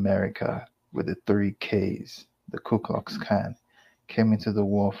 America, with the three Ks, the Ku Klux Klan, came into the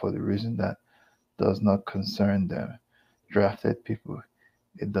war for the reason that does not concern them. Drafted people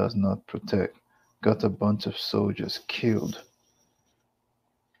it does not protect. Got a bunch of soldiers killed,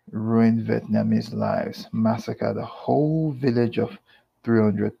 ruined Vietnamese lives, massacred a whole village of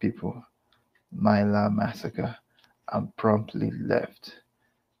 300 people, My La massacre, and promptly left.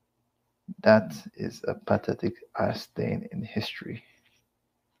 That is a pathetic ass stain in history.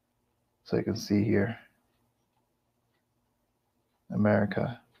 So you can see here,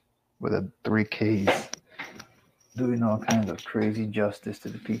 America with the three Ks doing all kinds of crazy justice to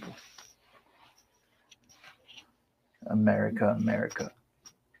the people. America, America,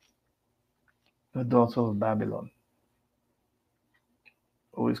 the daughter of Babylon,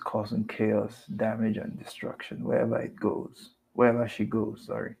 always causing chaos, damage, and destruction wherever it goes, wherever she goes,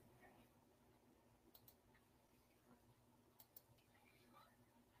 sorry.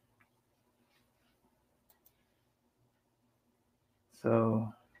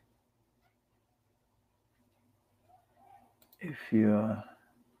 So, if you're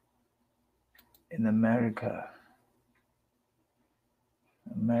in America,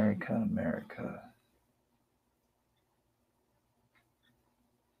 America, America,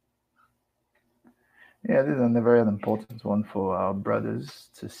 yeah, this is a very important one for our brothers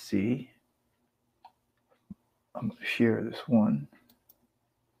to see. I'm going to share this one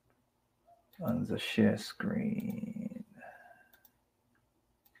on the share screen.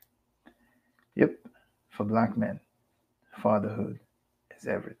 Yep, for black men, fatherhood is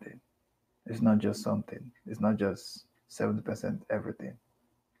everything. It's not just something. It's not just 70% everything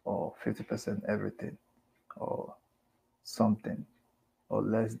or 50% everything or something or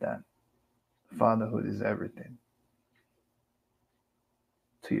less than. Fatherhood is everything.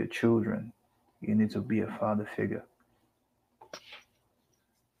 To your children, you need to be a father figure.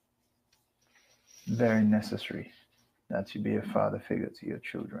 Very necessary that you be a father figure to your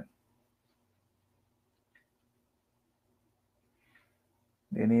children.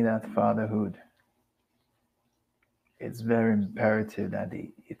 They need that fatherhood. It's very imperative that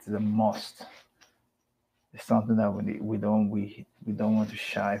it's a must. It's something that we don't want to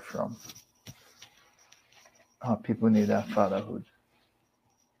shy from. Our people need that fatherhood.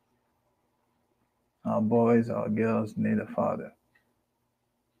 Our boys, our girls need a father.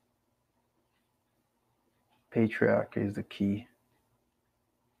 Patriarchy is the key.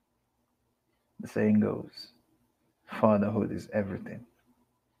 The saying goes, fatherhood is everything.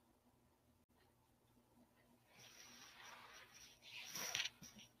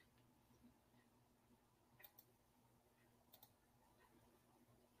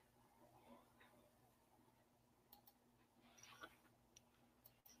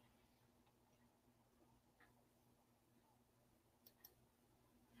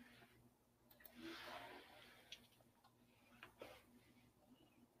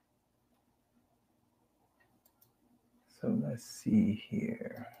 So let's see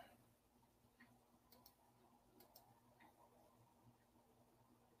here.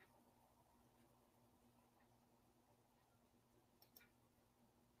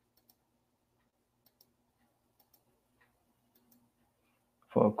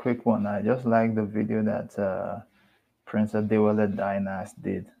 For a quick one, I just like the video that Prince Adewale Dynas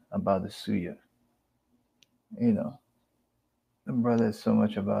did about the Suya. You know, the brother is so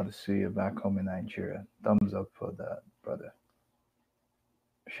much about the Suya back home in Nigeria. Thumbs up for that, brother.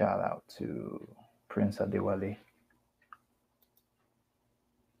 Shout out to Prince Adewale.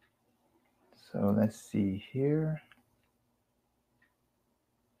 So let's see here.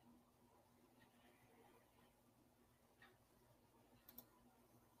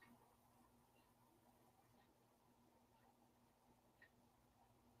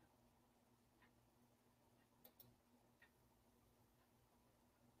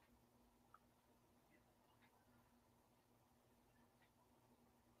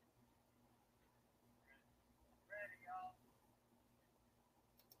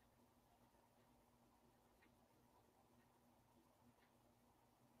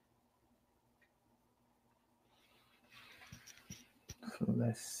 So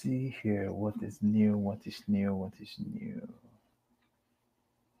let's see here. What is new? What is new? What is new?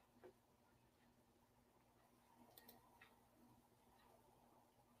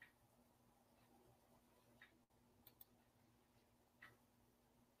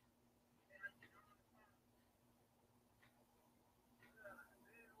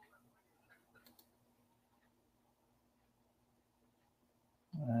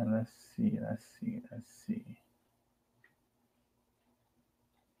 Let's see.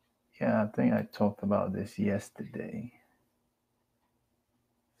 Yeah, I think I talked about this yesterday.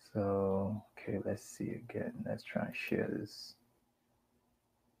 So, okay, let's see again. Let's try and share this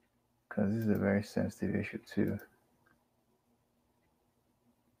because this is a very sensitive issue too.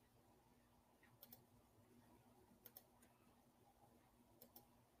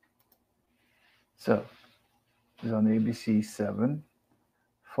 So, it's on ABC 7.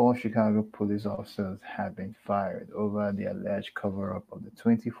 Four Chicago police officers have been fired over the alleged cover up of the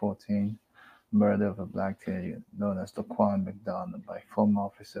 2014 murder of a black teenager known as Daquan McDonald by former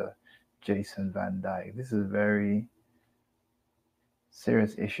officer Jason Van Dyke. This is a very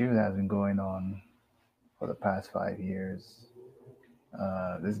serious issue that has been going on for the past 5 years.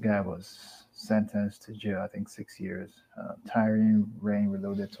 This guy was sentenced to jail, I think 6 years. Tyrion Rain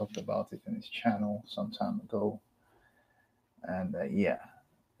Reloaded talked about it in his channel some time ago. And yeah,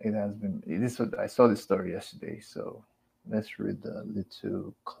 it has been. I saw this story yesterday, so let's read the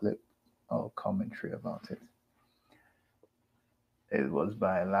little clip or commentary about it. It was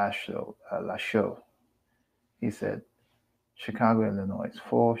by Lasho. He said, Chicago, Illinois.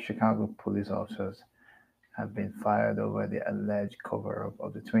 Four Chicago police officers have been fired over the alleged cover-up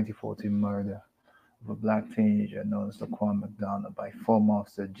of the 2014 murder of a black teenager known as Laquan McDonald by former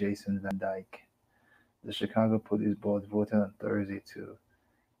officer Jason Van Dyke. The Chicago Police Board voted on Thursday to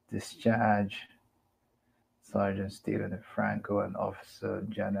discharge Sergeant Stephen Franco and Officer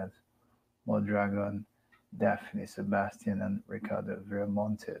Janet Mondragon, Daphne Sebastian, and Ricardo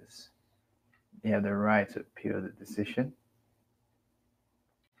Viramontes. They have the right to appeal the decision.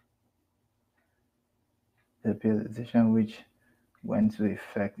 The appeal decision, which went into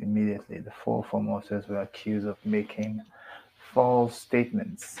effect immediately. The four former officers were accused of making false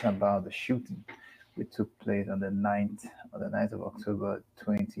statements about the shooting, which took place on the 9th of October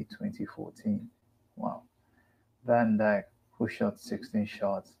 2014. Wow. Van Dyke, who shot 16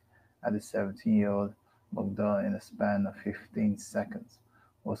 shots at the 17-year-old McDonald in a span of 15 seconds,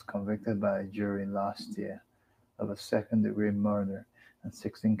 was convicted by a jury last year of a second-degree murder and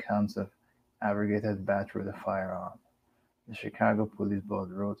 16 counts of aggravated battery with a firearm. The Chicago Police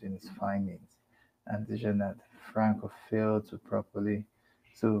Board wrote in its findings, anticipating that Franco failed to properly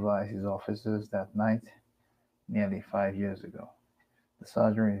supervise his officers that night, nearly 5 years ago. The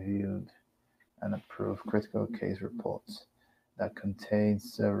sergeant reviewed and approved critical case reports that contained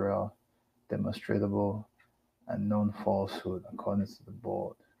several demonstrable and known falsehoods, according to the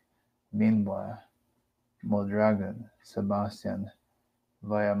board. Meanwhile, Mondragon, Sebastian,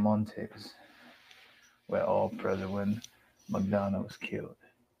 Villamontes were all present when McDonald was killed.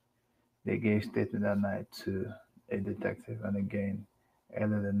 They gave statement that night to a detective and again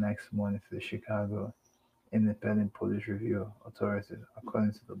early the next morning to the Chicago Independent Police Review authorities,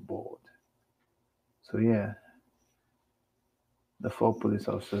 according to the board. So yeah, the four police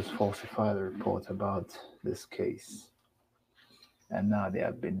officers falsified the report about this case, and now they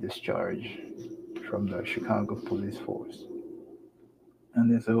have been discharged from the Chicago police force.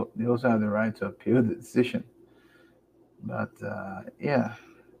 And they also have the right to appeal the decision. But yeah,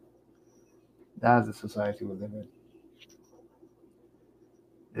 that's the society we live in.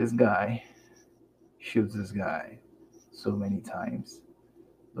 This guy shoots this guy so many times.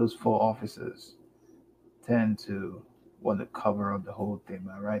 Those four officers tend to want to cover up the whole thing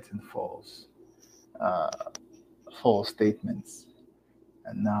by writing uh, false statements.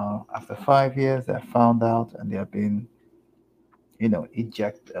 And now, after 5 years, they're found out and they're being,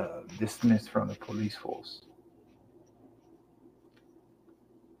 dismissed from the police force.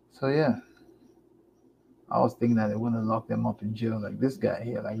 So yeah, I was thinking that they wouldn't lock them up in jail like this guy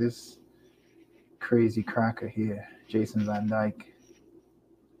here, like this crazy cracker here, Jason Van Dyke.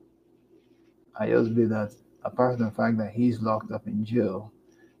 I just believe that apart from the fact that he's locked up in jail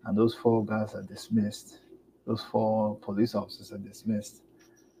and those four guys are dismissed, those four police officers are dismissed,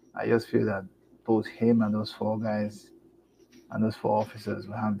 I just feel that both him and those four guys and those four officers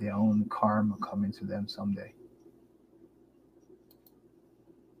will have their own karma coming to them someday.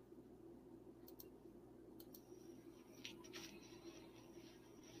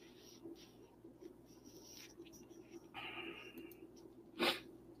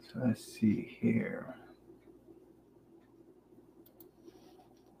 So let's see here.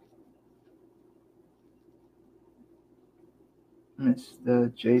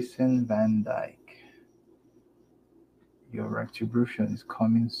 Mr. Jason Van Dyke, your retribution is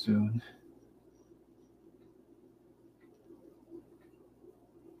coming soon.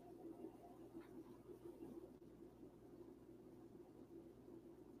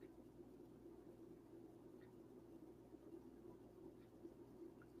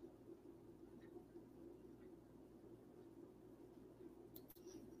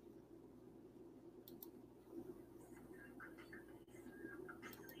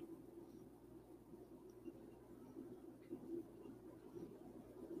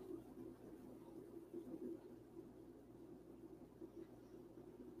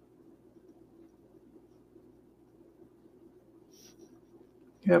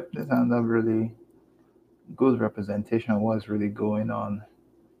 Yep, this another really good representation of what's really going on.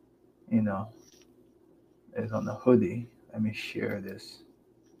 You know, is on the hoodie. Let me share this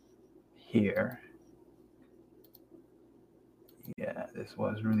here. Yeah, this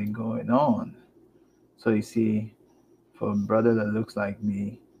was really going on. So you see, for a brother that looks like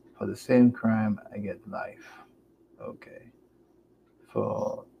me, for the same crime, I get life. Okay.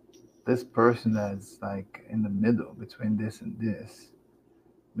 For this person that's like in the middle between this and this,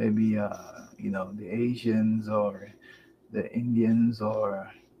 maybe the Asians or the Indians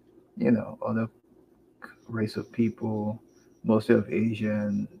or other race of people, mostly of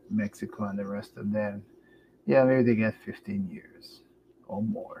Asian, Mexico, and the rest of them. Yeah, maybe they get 15 years or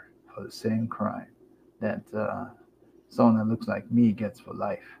more for the same crime that someone that looks like me gets for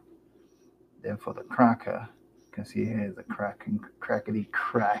life. Then for the cracker, you can see here is a crackety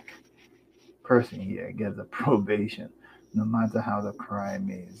crack person here gets a probation, no matter how the crime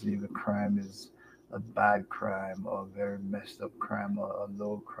is. If the crime is a bad crime or a very messed up crime or a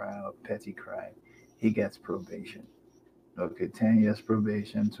low crime or petty crime, he gets probation. Okay, 10 years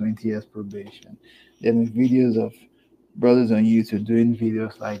probation, 20 years probation. There are videos of brothers on YouTube doing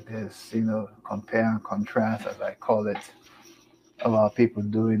videos like this, compare and contrast, as I call it, about people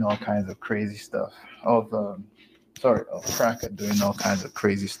doing all kinds of crazy stuff. Of cracker doing all kinds of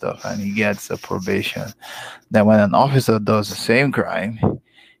crazy stuff, and he gets a probation. Then, when an officer does the same crime,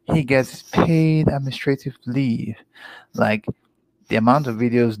 he gets paid administrative leave. Like, the amount of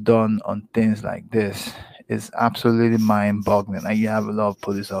videos done on things like this is absolutely mind-boggling. And you have a lot of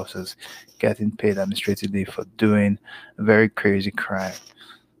police officers getting paid administratively for doing a very crazy crime.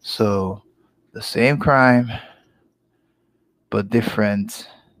 So the same crime, but different,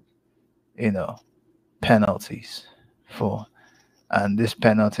 you know, penalties for, and these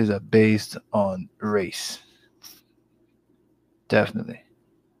penalties are based on race. Definitely.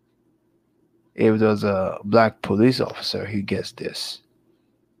 If there's a black police officer, he gets this.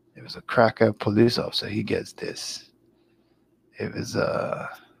 If it's a cracker police officer, he gets this. If it's a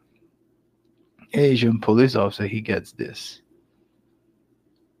Asian police officer, he gets this.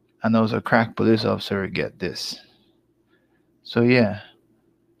 And also a crack police officer, he get this. So yeah,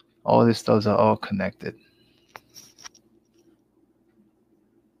 all these stuff are all connected.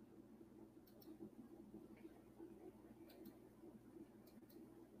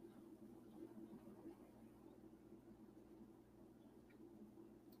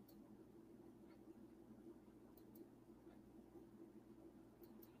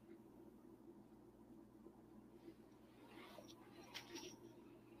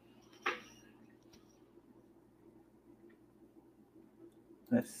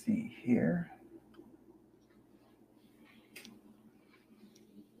 Let's see here.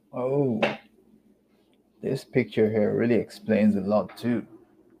 Oh, this picture here really explains a lot too.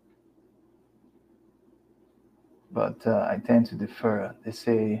 But I tend to defer. They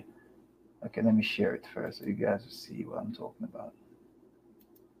say, okay, let me share it first so you guys will see what I'm talking about.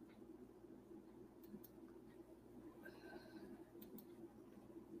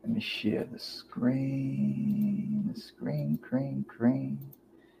 Let me share the screen. Screen.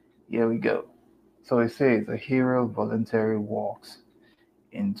 Here we go. So it says a hero voluntarily walks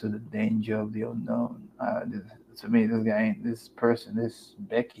into the danger of the unknown. To me, this person, this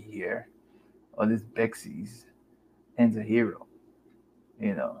Becky here, or this Bexy's, ends a hero.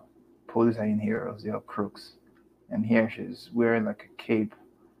 You know, police ain't heroes; they are crooks. And here she's wearing like a cape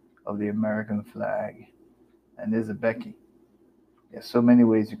of the American flag, and there's a Becky. There's so many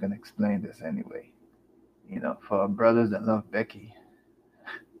ways you can explain this anyway. For our brothers that love Becky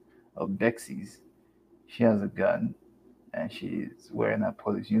or Bexy's, she has a gun and she's wearing a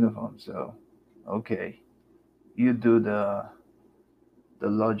police uniform. So, okay, you do the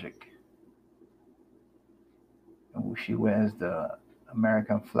logic. And she wears the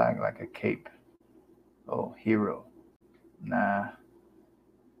American flag like a cape. Oh, hero. Nah,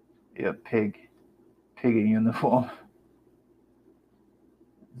 you're a pig. Pig in uniform.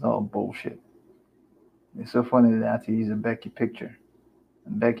 It's all bullshit. It's so funny that I have to use a Becky picture.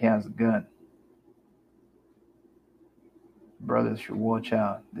 And Becky has a gun. Brothers should watch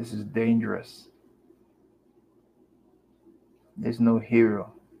out. This is dangerous. There's no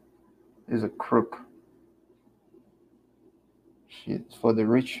hero. There's a crook. Shit. For the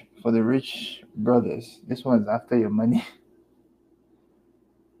rich brothers, this one's after your money.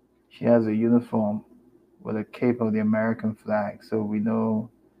 She has a uniform with a cape of the American flag, so we know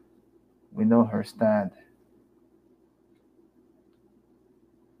her stand.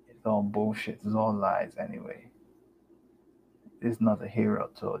 It's all bullshit. It's all lies anyway. It's not a hero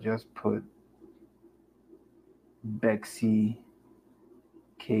at all. Just put Bexy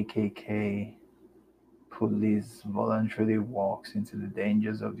KKK police voluntarily walks into the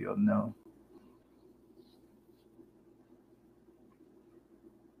dangers of the unknown.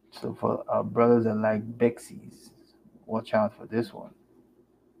 So for our brothers that like Bexies, watch out for this one,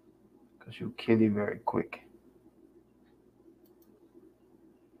 because she'll kill you very quick.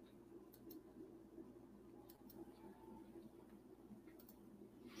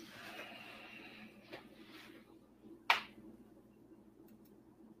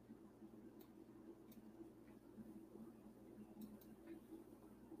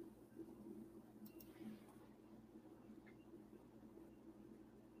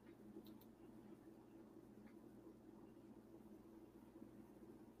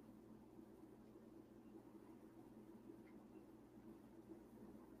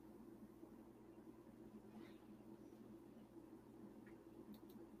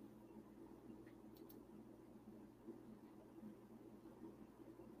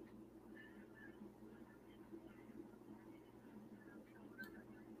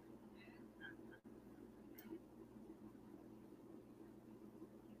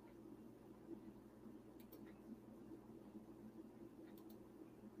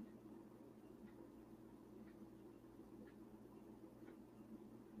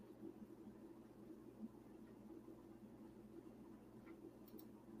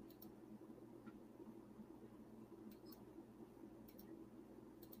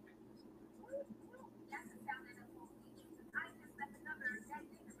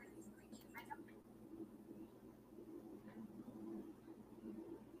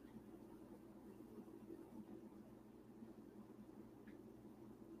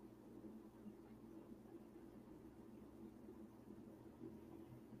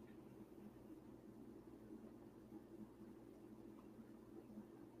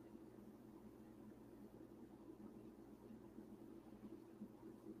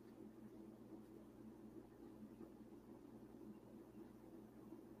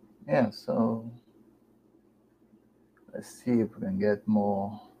 Yeah, so let's see if we can get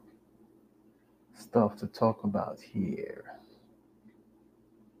more stuff to talk about here.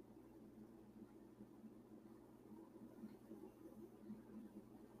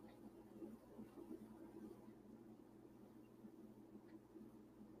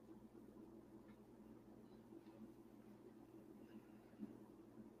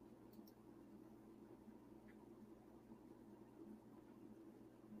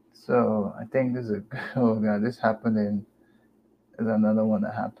 So I think this is a oh god, this happened in there's another one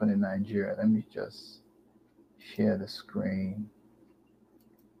that happened in Nigeria. Let me just share the screen.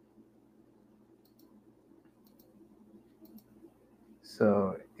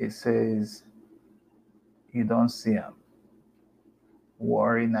 So it says you don't see him.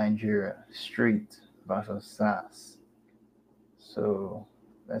 Warri Nigeria Street versus SAS. So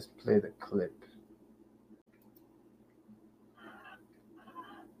let's play the clip.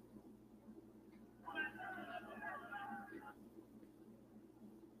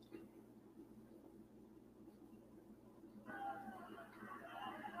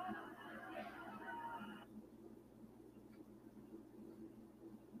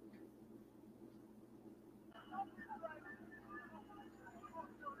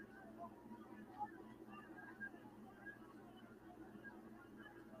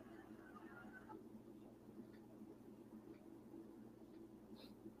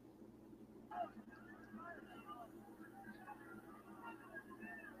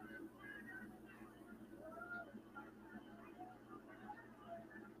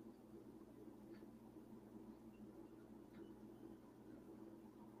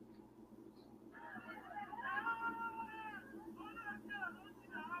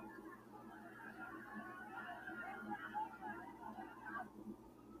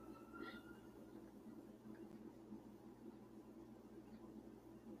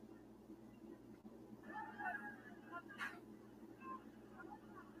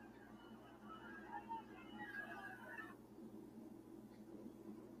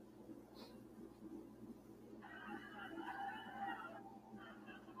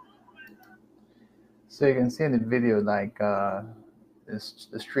 So you can see in the video, like the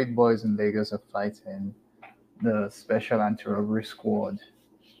street boys in Lagos are fighting the special anti-robbery squad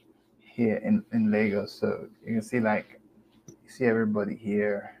here in Lagos. So you can see like you see everybody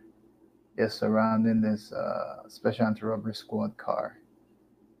here. They're surrounding this special anti-robbery squad car.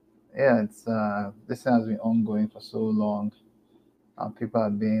 Yeah, it's this has been ongoing for so long. People are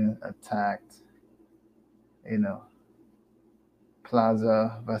being attacked. You know,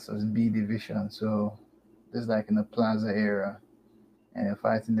 Plaza versus B division. So this is like in the Plaza era, and they're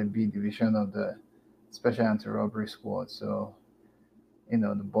fighting the B division of the Special Anti-Robbery Squad. So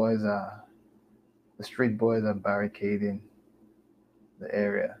the street boys are barricading the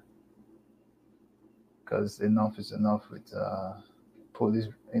area because enough is enough with police,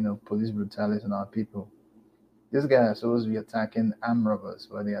 police brutality on our people. This guy is supposed to be attacking armed robbers,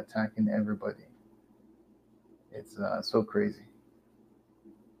 but they're attacking everybody. It's so crazy.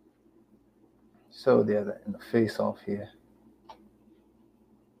 So they're in the face off here,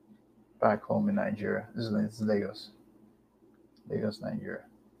 back home in Nigeria. This is Lagos, Nigeria.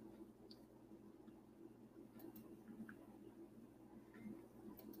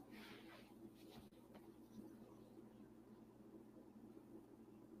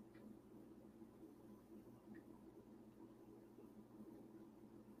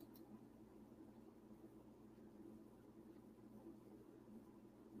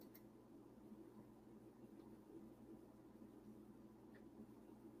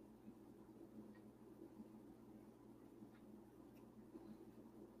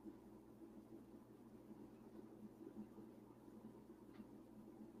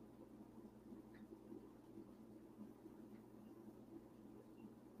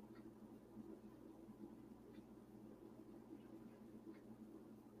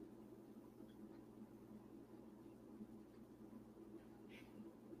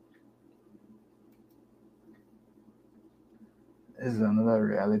 This is another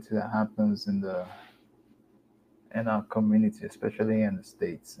reality that happens in our community, especially in the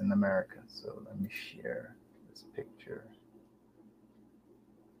States, in America. So let me share this picture.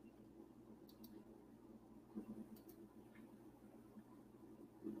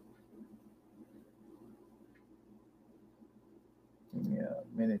 Give me a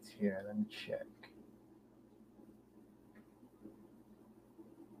minute here. Let me check.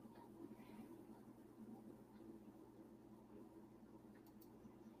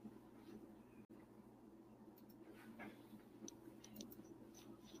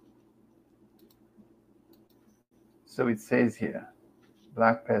 So it says here,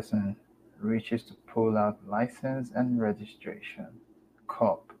 black person reaches to pull out license and registration.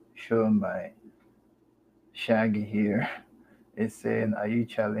 Cop, shown by Shaggy here, is saying, "Are you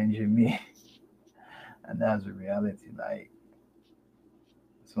challenging me?" And that's the reality. Like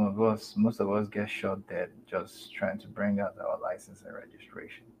most of us get shot dead just trying to bring out our license and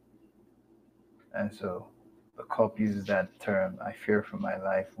registration. And so the cop uses that term, "I fear for my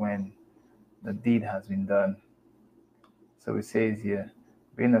life," when the deed has been done. So it says here,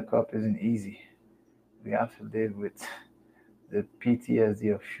 being a cop isn't easy. We have to live with the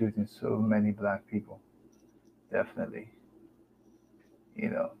PTSD of shooting so many black people. Definitely. You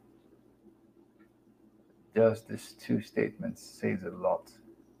know, just these two statements says a lot.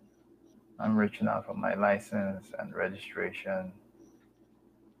 I'm reaching out for my license and registration.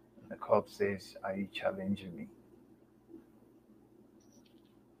 And the cop says, "Are you challenging me?"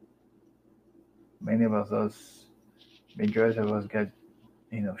 Many of us, majority of us get,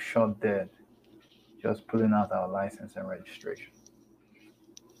 shot dead just pulling out our license and registration.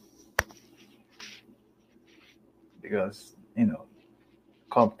 Because,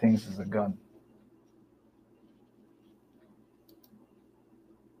 cop thinks it's a gun.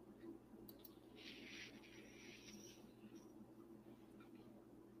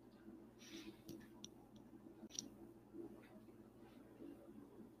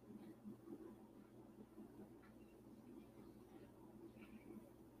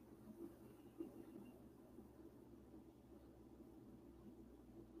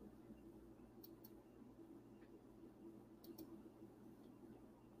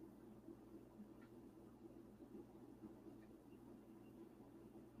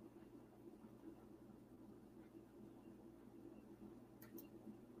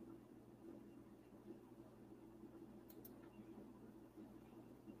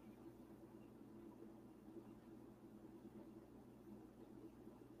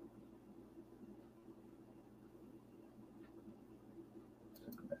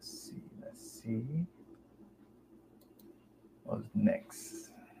 Let's see. What's next?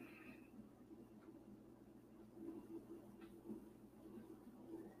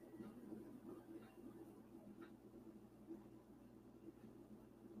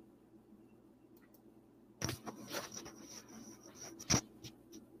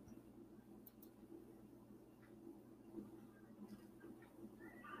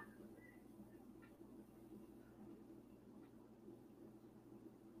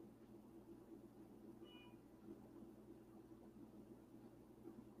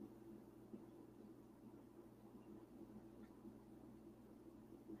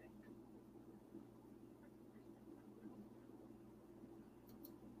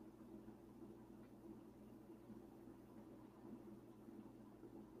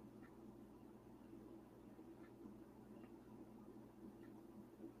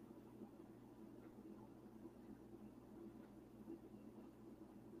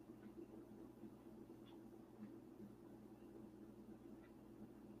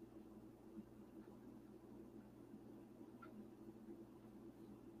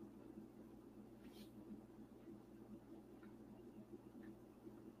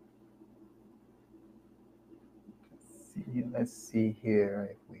 let's see here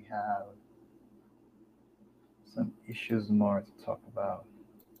if we have some issues more to talk about.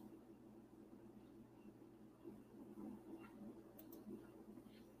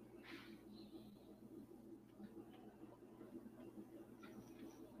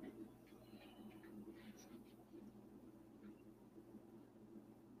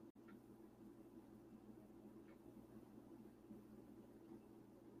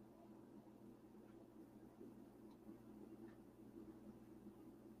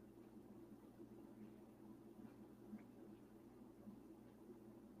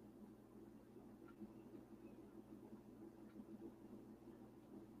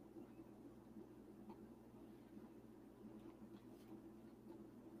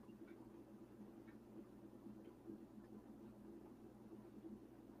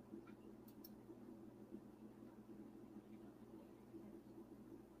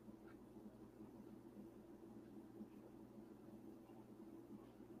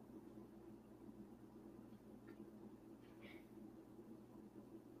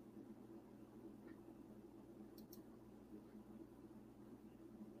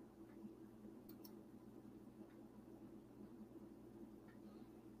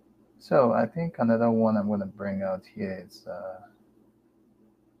 So I think another one I'm going to bring out here is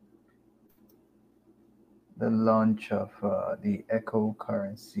the launch of the Echo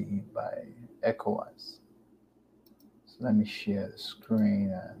currency by ECOWAS. So let me share the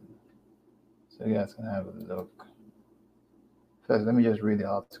screen and so you guys can have a look. First, let me just read the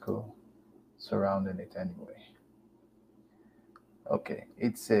article surrounding it anyway. Okay,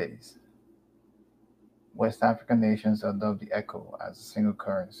 it says West African nations adopt the ECHO as a single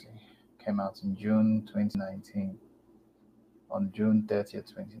currency. Came out in June 2019, on June 30th,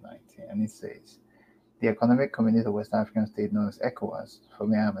 2019, and it says the Economic Community of West African States known as ECOWAS. For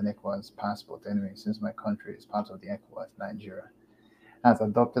me, I have an ECOWAS passport anyway, since my country is part of the ECOWAS, Nigeria, has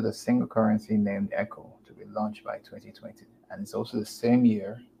adopted a single currency named ECHO to be launched by 2020. And it's also the same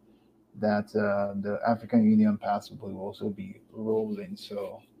year that the African Union passport will also be rolling.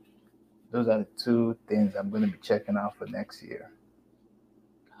 So those are the two things I'm going to be checking out for next year.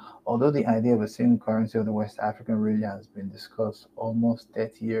 Although the idea of a single currency of the West African region has been discussed almost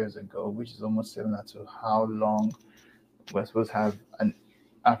 30 years ago, which is almost similar to how long we're supposed to have an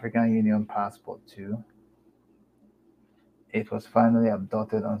African Union passport too, it was finally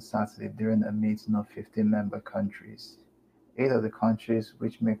adopted on Saturday during a meeting of 15 member countries. 8 of the countries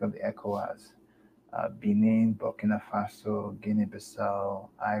which make up the ECOWAS Benin, Burkina Faso, Guinea-Bissau,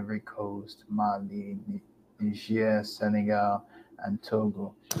 Ivory Coast, Mali, Niger, Senegal, and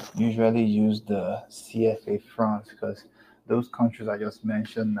Togo usually use the CFA francs because those countries I just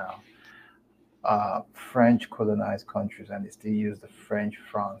mentioned now are French colonized countries and they still use the French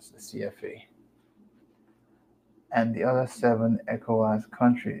francs, the CFA. And the other 7 ECOWAS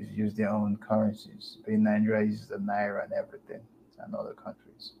countries use their own currencies. But Nigeria uses the Naira and everything, and other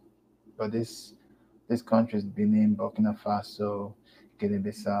countries. But these countries, Benin, Burkina Faso,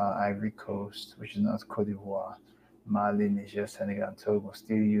 Guinea-Bissau, Ivory Coast, which is not Cote d'Ivoire, Mali, Niger, Senegal, and Togo,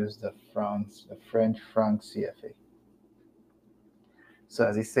 still use the French franc CFA. So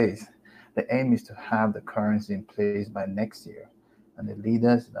as it says, the aim is to have the currency in place by next year, and the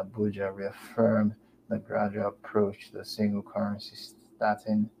leaders in Abuja reaffirmed the gradual approach to the single currency,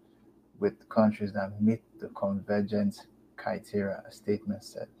 starting with countries that meet the convergence criteria, a statement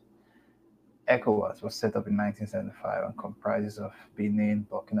said. ECOWAS was set up in 1975 and comprises of Benin,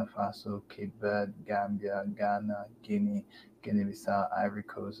 Burkina Faso, Cape Verde, Gambia, Ghana, Guinea, Guinea-Bissau, Ivory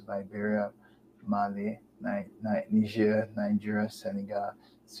Coast, Liberia, Mali, Niger, Nigeria, Senegal,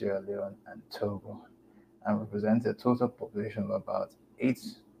 Sierra Leone, and Togo, and represents a total population of about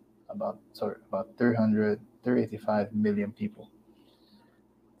 385 million people.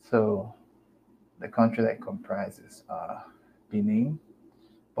 So the country that comprises are Benin,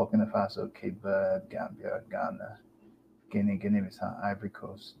 Burkina Faso, Cape Verde, Gambia, Ghana, Guinea, Guinea-Bissau, Ivory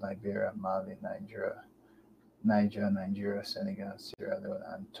Coast, Liberia, Mali, Nigeria, Senegal, Sierra Leone,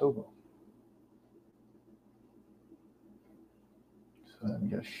 and Togo. So let me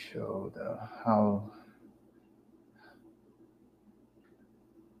just show how.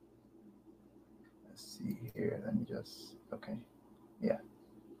 Let's see here. Let me just yeah.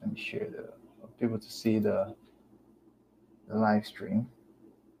 Let me share for people to see the live stream.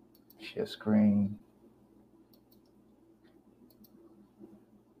 Share screen.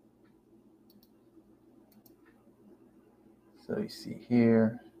 So you see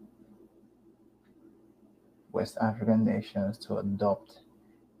here, West African nations to adopt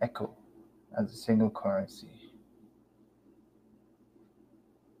ECHO as a single currency.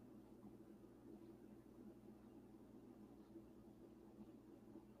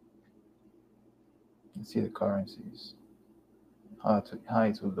 can see the currencies, how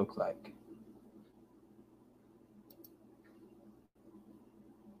it will look like.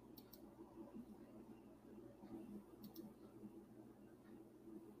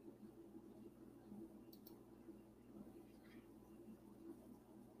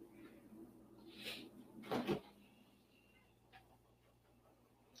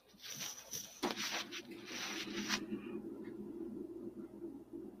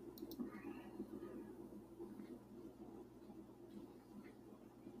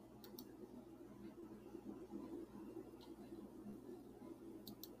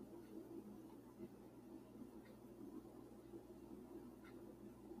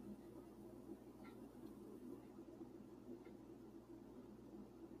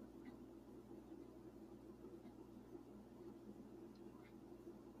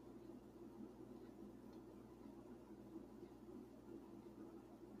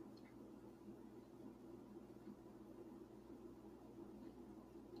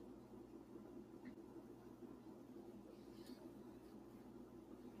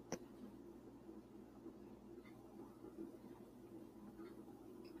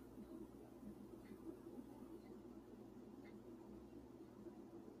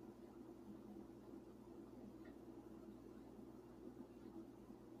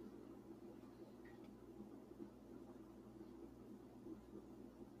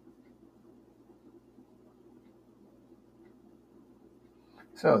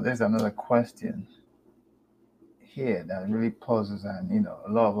 So there's another question here that really poses, and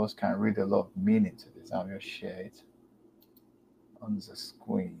a lot of us can read a lot of meaning to this. I'll just share it on the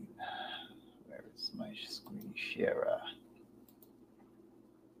screen. Where is my screen sharer?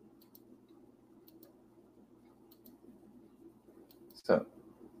 So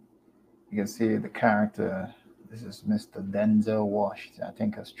you can see the character. This is Mr. Denzel Washington. I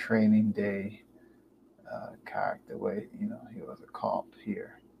think as Training Day character, where he was a cop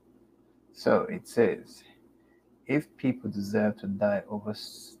here. So it says, if people deserve to die over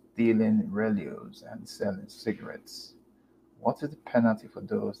stealing relios and selling cigarettes, what is the penalty for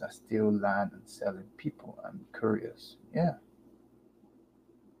those that steal land and selling people? I'm curious. Yeah.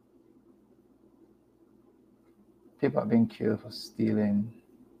 People are being killed for stealing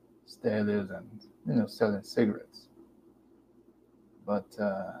stereos and selling cigarettes. But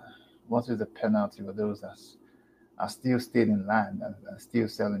what is the penalty for those that are still stealing land and still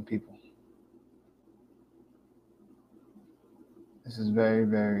selling people? This is very,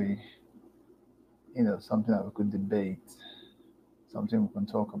 very, something that we could debate, something we can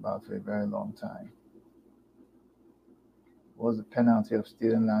talk about for a very long time. What's the penalty of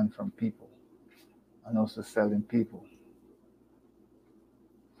stealing land from people and also selling people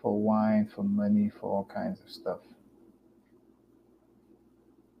for wine, for money, for all kinds of stuff?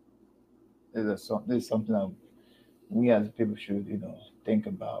 This is something that we as people should, think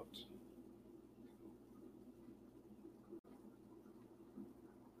about.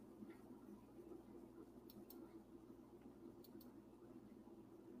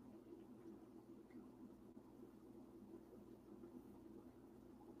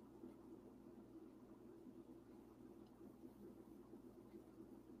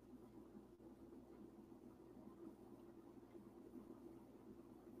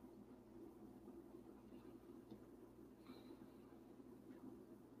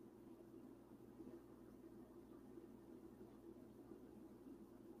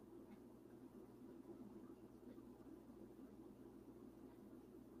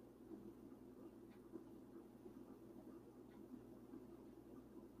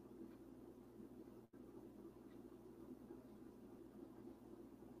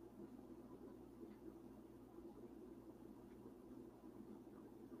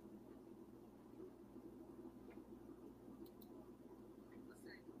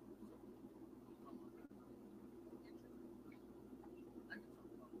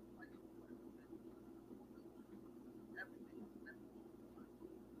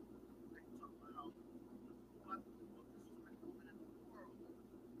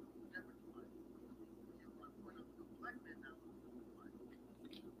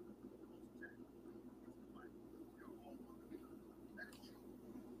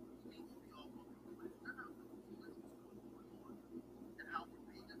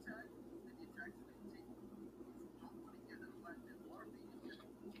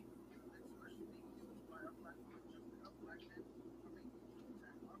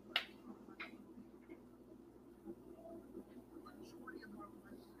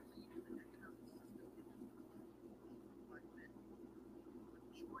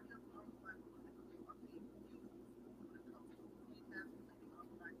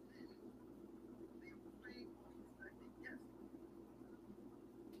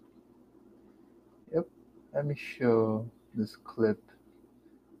 Let me show this clip.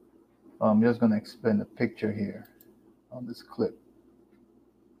 I'm just going to explain the picture here on this clip.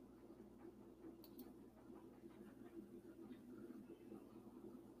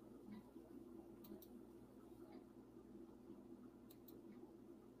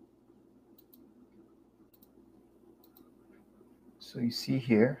 So you see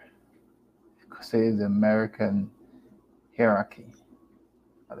here, say the American hierarchy.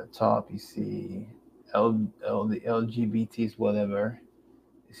 At the top, you see the LGBTs, whatever.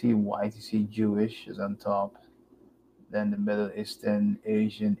 You see white, you see Jewish is on top. Then the Middle Eastern,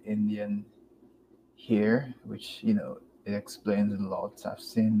 Asian, Indian here, which it explains a lot. I've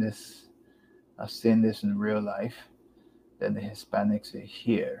seen this in real life. Then the Hispanics are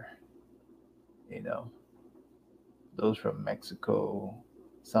here, you know, those from Mexico,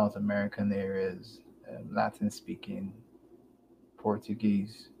 South American areas, Latin speaking,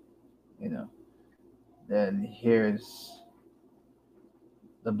 Portuguese, you know. Then here's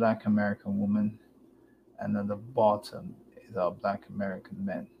the Black American woman, and at the bottom is our Black American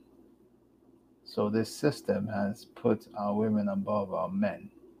men. So this system has put our women above our men,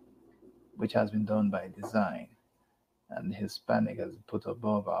 which has been done by design. And the Hispanic has been put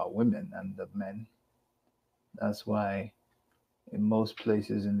above our women and the men. That's why in most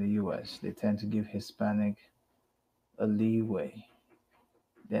places in the US, they tend to give Hispanic a leeway.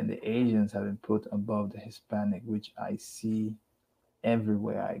 Then the Asians have been put above the Hispanic, which I see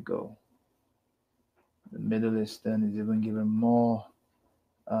everywhere I go. The Middle Eastern is even given more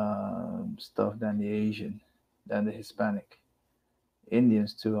stuff than the Asian, than the Hispanic.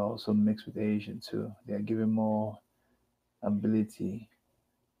 Indians too are also mixed with Asian too. They are given more ability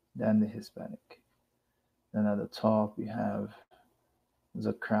than the Hispanic. Then at the top we have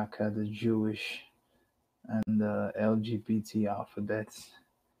the cracker, the Jewish, and the LGBT alphabets.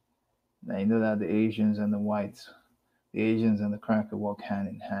 Now you know that the Asians and the whites, the Asians and the cracker walk hand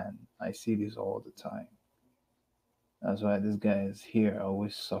in hand. I see this all the time. That's why this guy is here,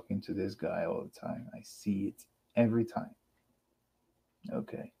 always talking to this guy all the time. I see it every time.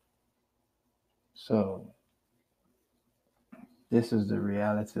 Okay. So this is the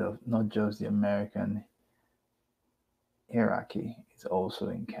reality of not just the American hierarchy, it's also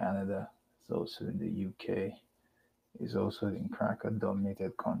in Canada, it's also in the UK, it's also in cracker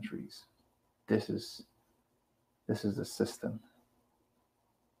dominated countries. This is the system.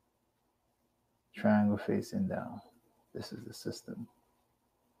 Triangle facing down. This is the system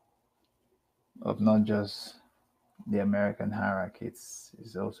of not just the American hierarchy.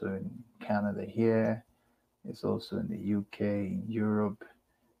 It's also in Canada here. It's also in the UK, in Europe.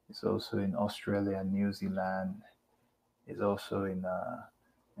 It's also in Australia and New Zealand. It's also in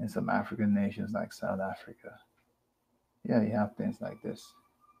some African nations like South Africa. Yeah, you have things like this.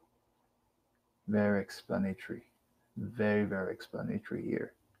 Very explanatory. Very, very explanatory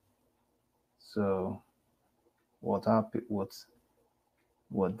here. So what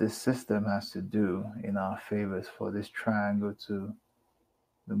this system has to do in our favor is for this triangle to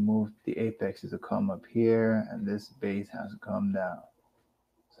move the apex is to come up here and this base has to come down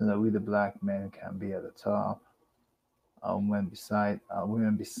so that we the black men can be at the top. Our women beside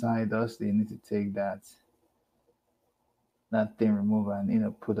us, they need to take that thing remove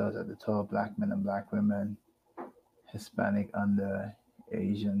and put us at the top, black men and black women, Hispanic under,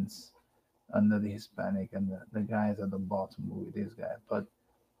 Asians under the Hispanic, and the guys at the bottom will be this guy. But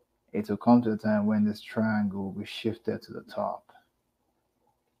it will come to a time when this triangle will be shifted to the top.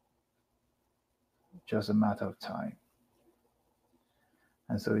 Just a matter of time.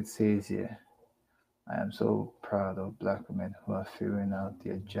 And so it says here, I am so proud of black women who are figuring out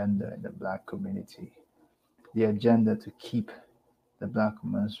the agenda in the black community. The agenda to keep the black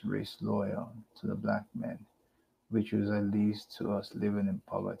woman's race loyal to the black men, which usually leads to us living in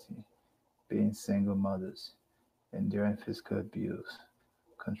poverty, being single mothers, enduring physical abuse,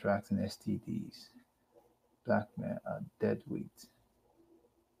 contracting STDs. Black men are dead weight.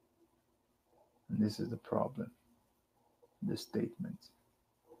 And this is the problem. This statement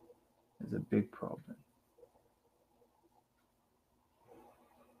is a big problem.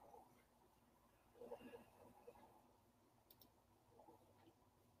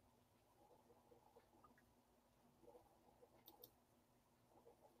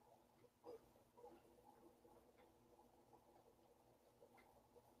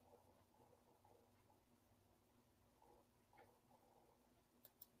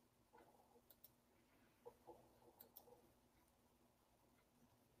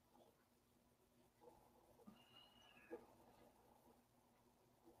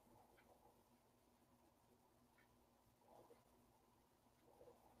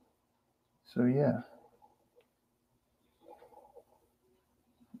 So yeah,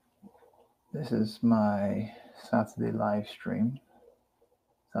 This is my Saturday live stream,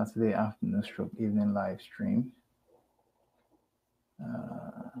 Saturday afternoon stroke evening live stream.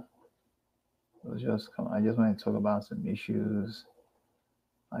 I just want to talk about some issues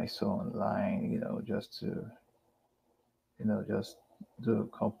I saw online, just to, just do a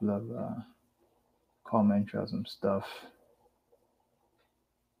couple of commentary on some stuff,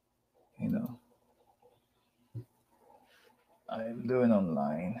 you know, I'm doing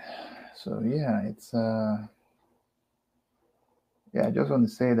online. So yeah, I just want to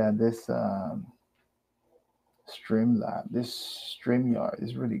say that this this StreamYard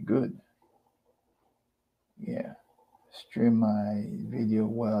is really good. Yeah, stream my video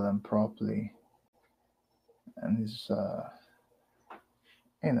well and properly, and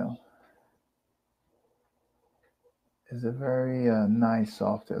you know, it's a very nice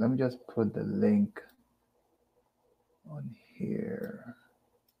software. Let me just put the link on here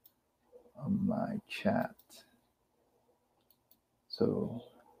on my chat. So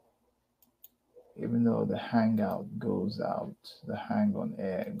even though the hangout goes out, the hang on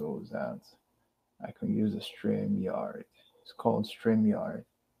air goes out, I can use the StreamYard. It's called StreamYard.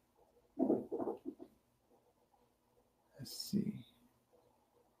 Let's see.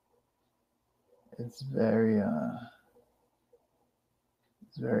 It's very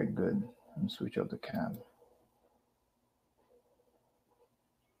good. Let me switch up the cam.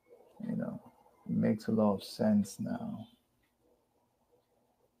 It makes a lot of sense now.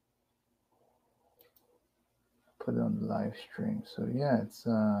 Put it on the live stream. So yeah, it's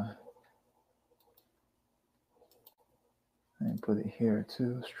and put it here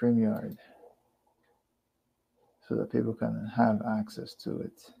too, StreamYard, so that people can have access to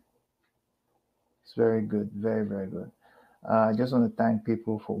it. It's very good, very, very good. I just want to thank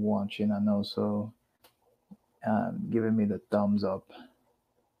people for watching and also giving me the thumbs up.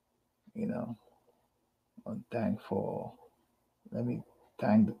 Let me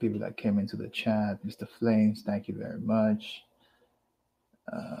thank the people that came into the chat. Mr. Flames, thank you very much.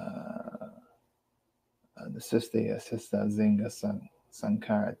 The sister Zinga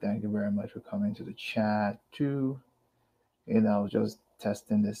Sankara, thank you very much for coming to the chat too. I was just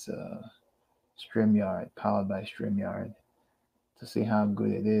testing this StreamYard, powered by StreamYard, to see how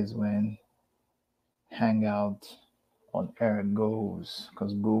good it is when Hangout on air goes,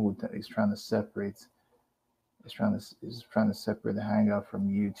 because Google is trying to separate. Is trying to separate the Hangout from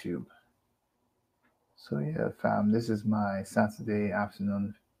YouTube. So yeah, fam, this is my Saturday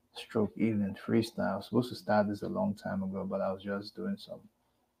afternoon stroke evening freestyle. I was supposed to start this a long time ago, but I was just doing some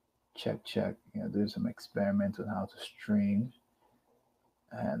check, doing some experiment on how to stream.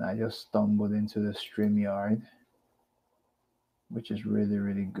 And I just stumbled into the StreamYard, which is really,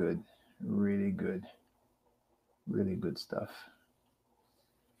 really good. Really good. Really good stuff.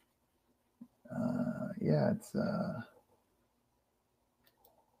 Yeah, it's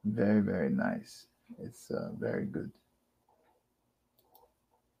very, very nice. It's very good.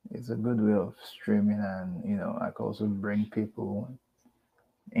 It's a good way of streaming, and I can also bring people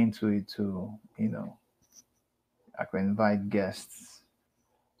into it too. I can invite guests,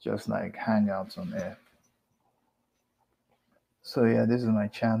 just like Hangouts on air. So yeah, this is my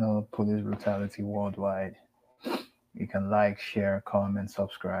channel, Police Brutality Worldwide. You can like, share, comment,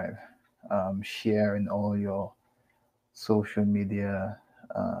 subscribe, share in all your social media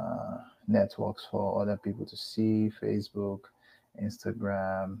networks for other people to see: Facebook,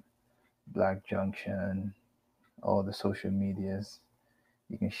 Instagram, Black Junction, all the social medias.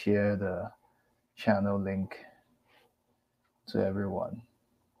 You can share the channel link to everyone,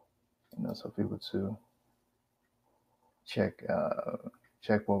 so people to check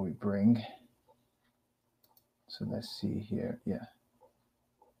what we bring. So let's see here. Yeah,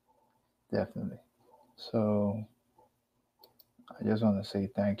 definitely. So I just want to say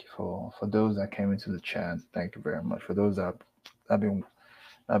thank you for those that came into the chat. Thank you very much. For those that have been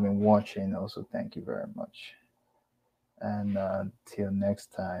watching, also thank you very much. And till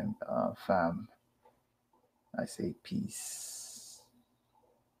next time, fam, I say peace.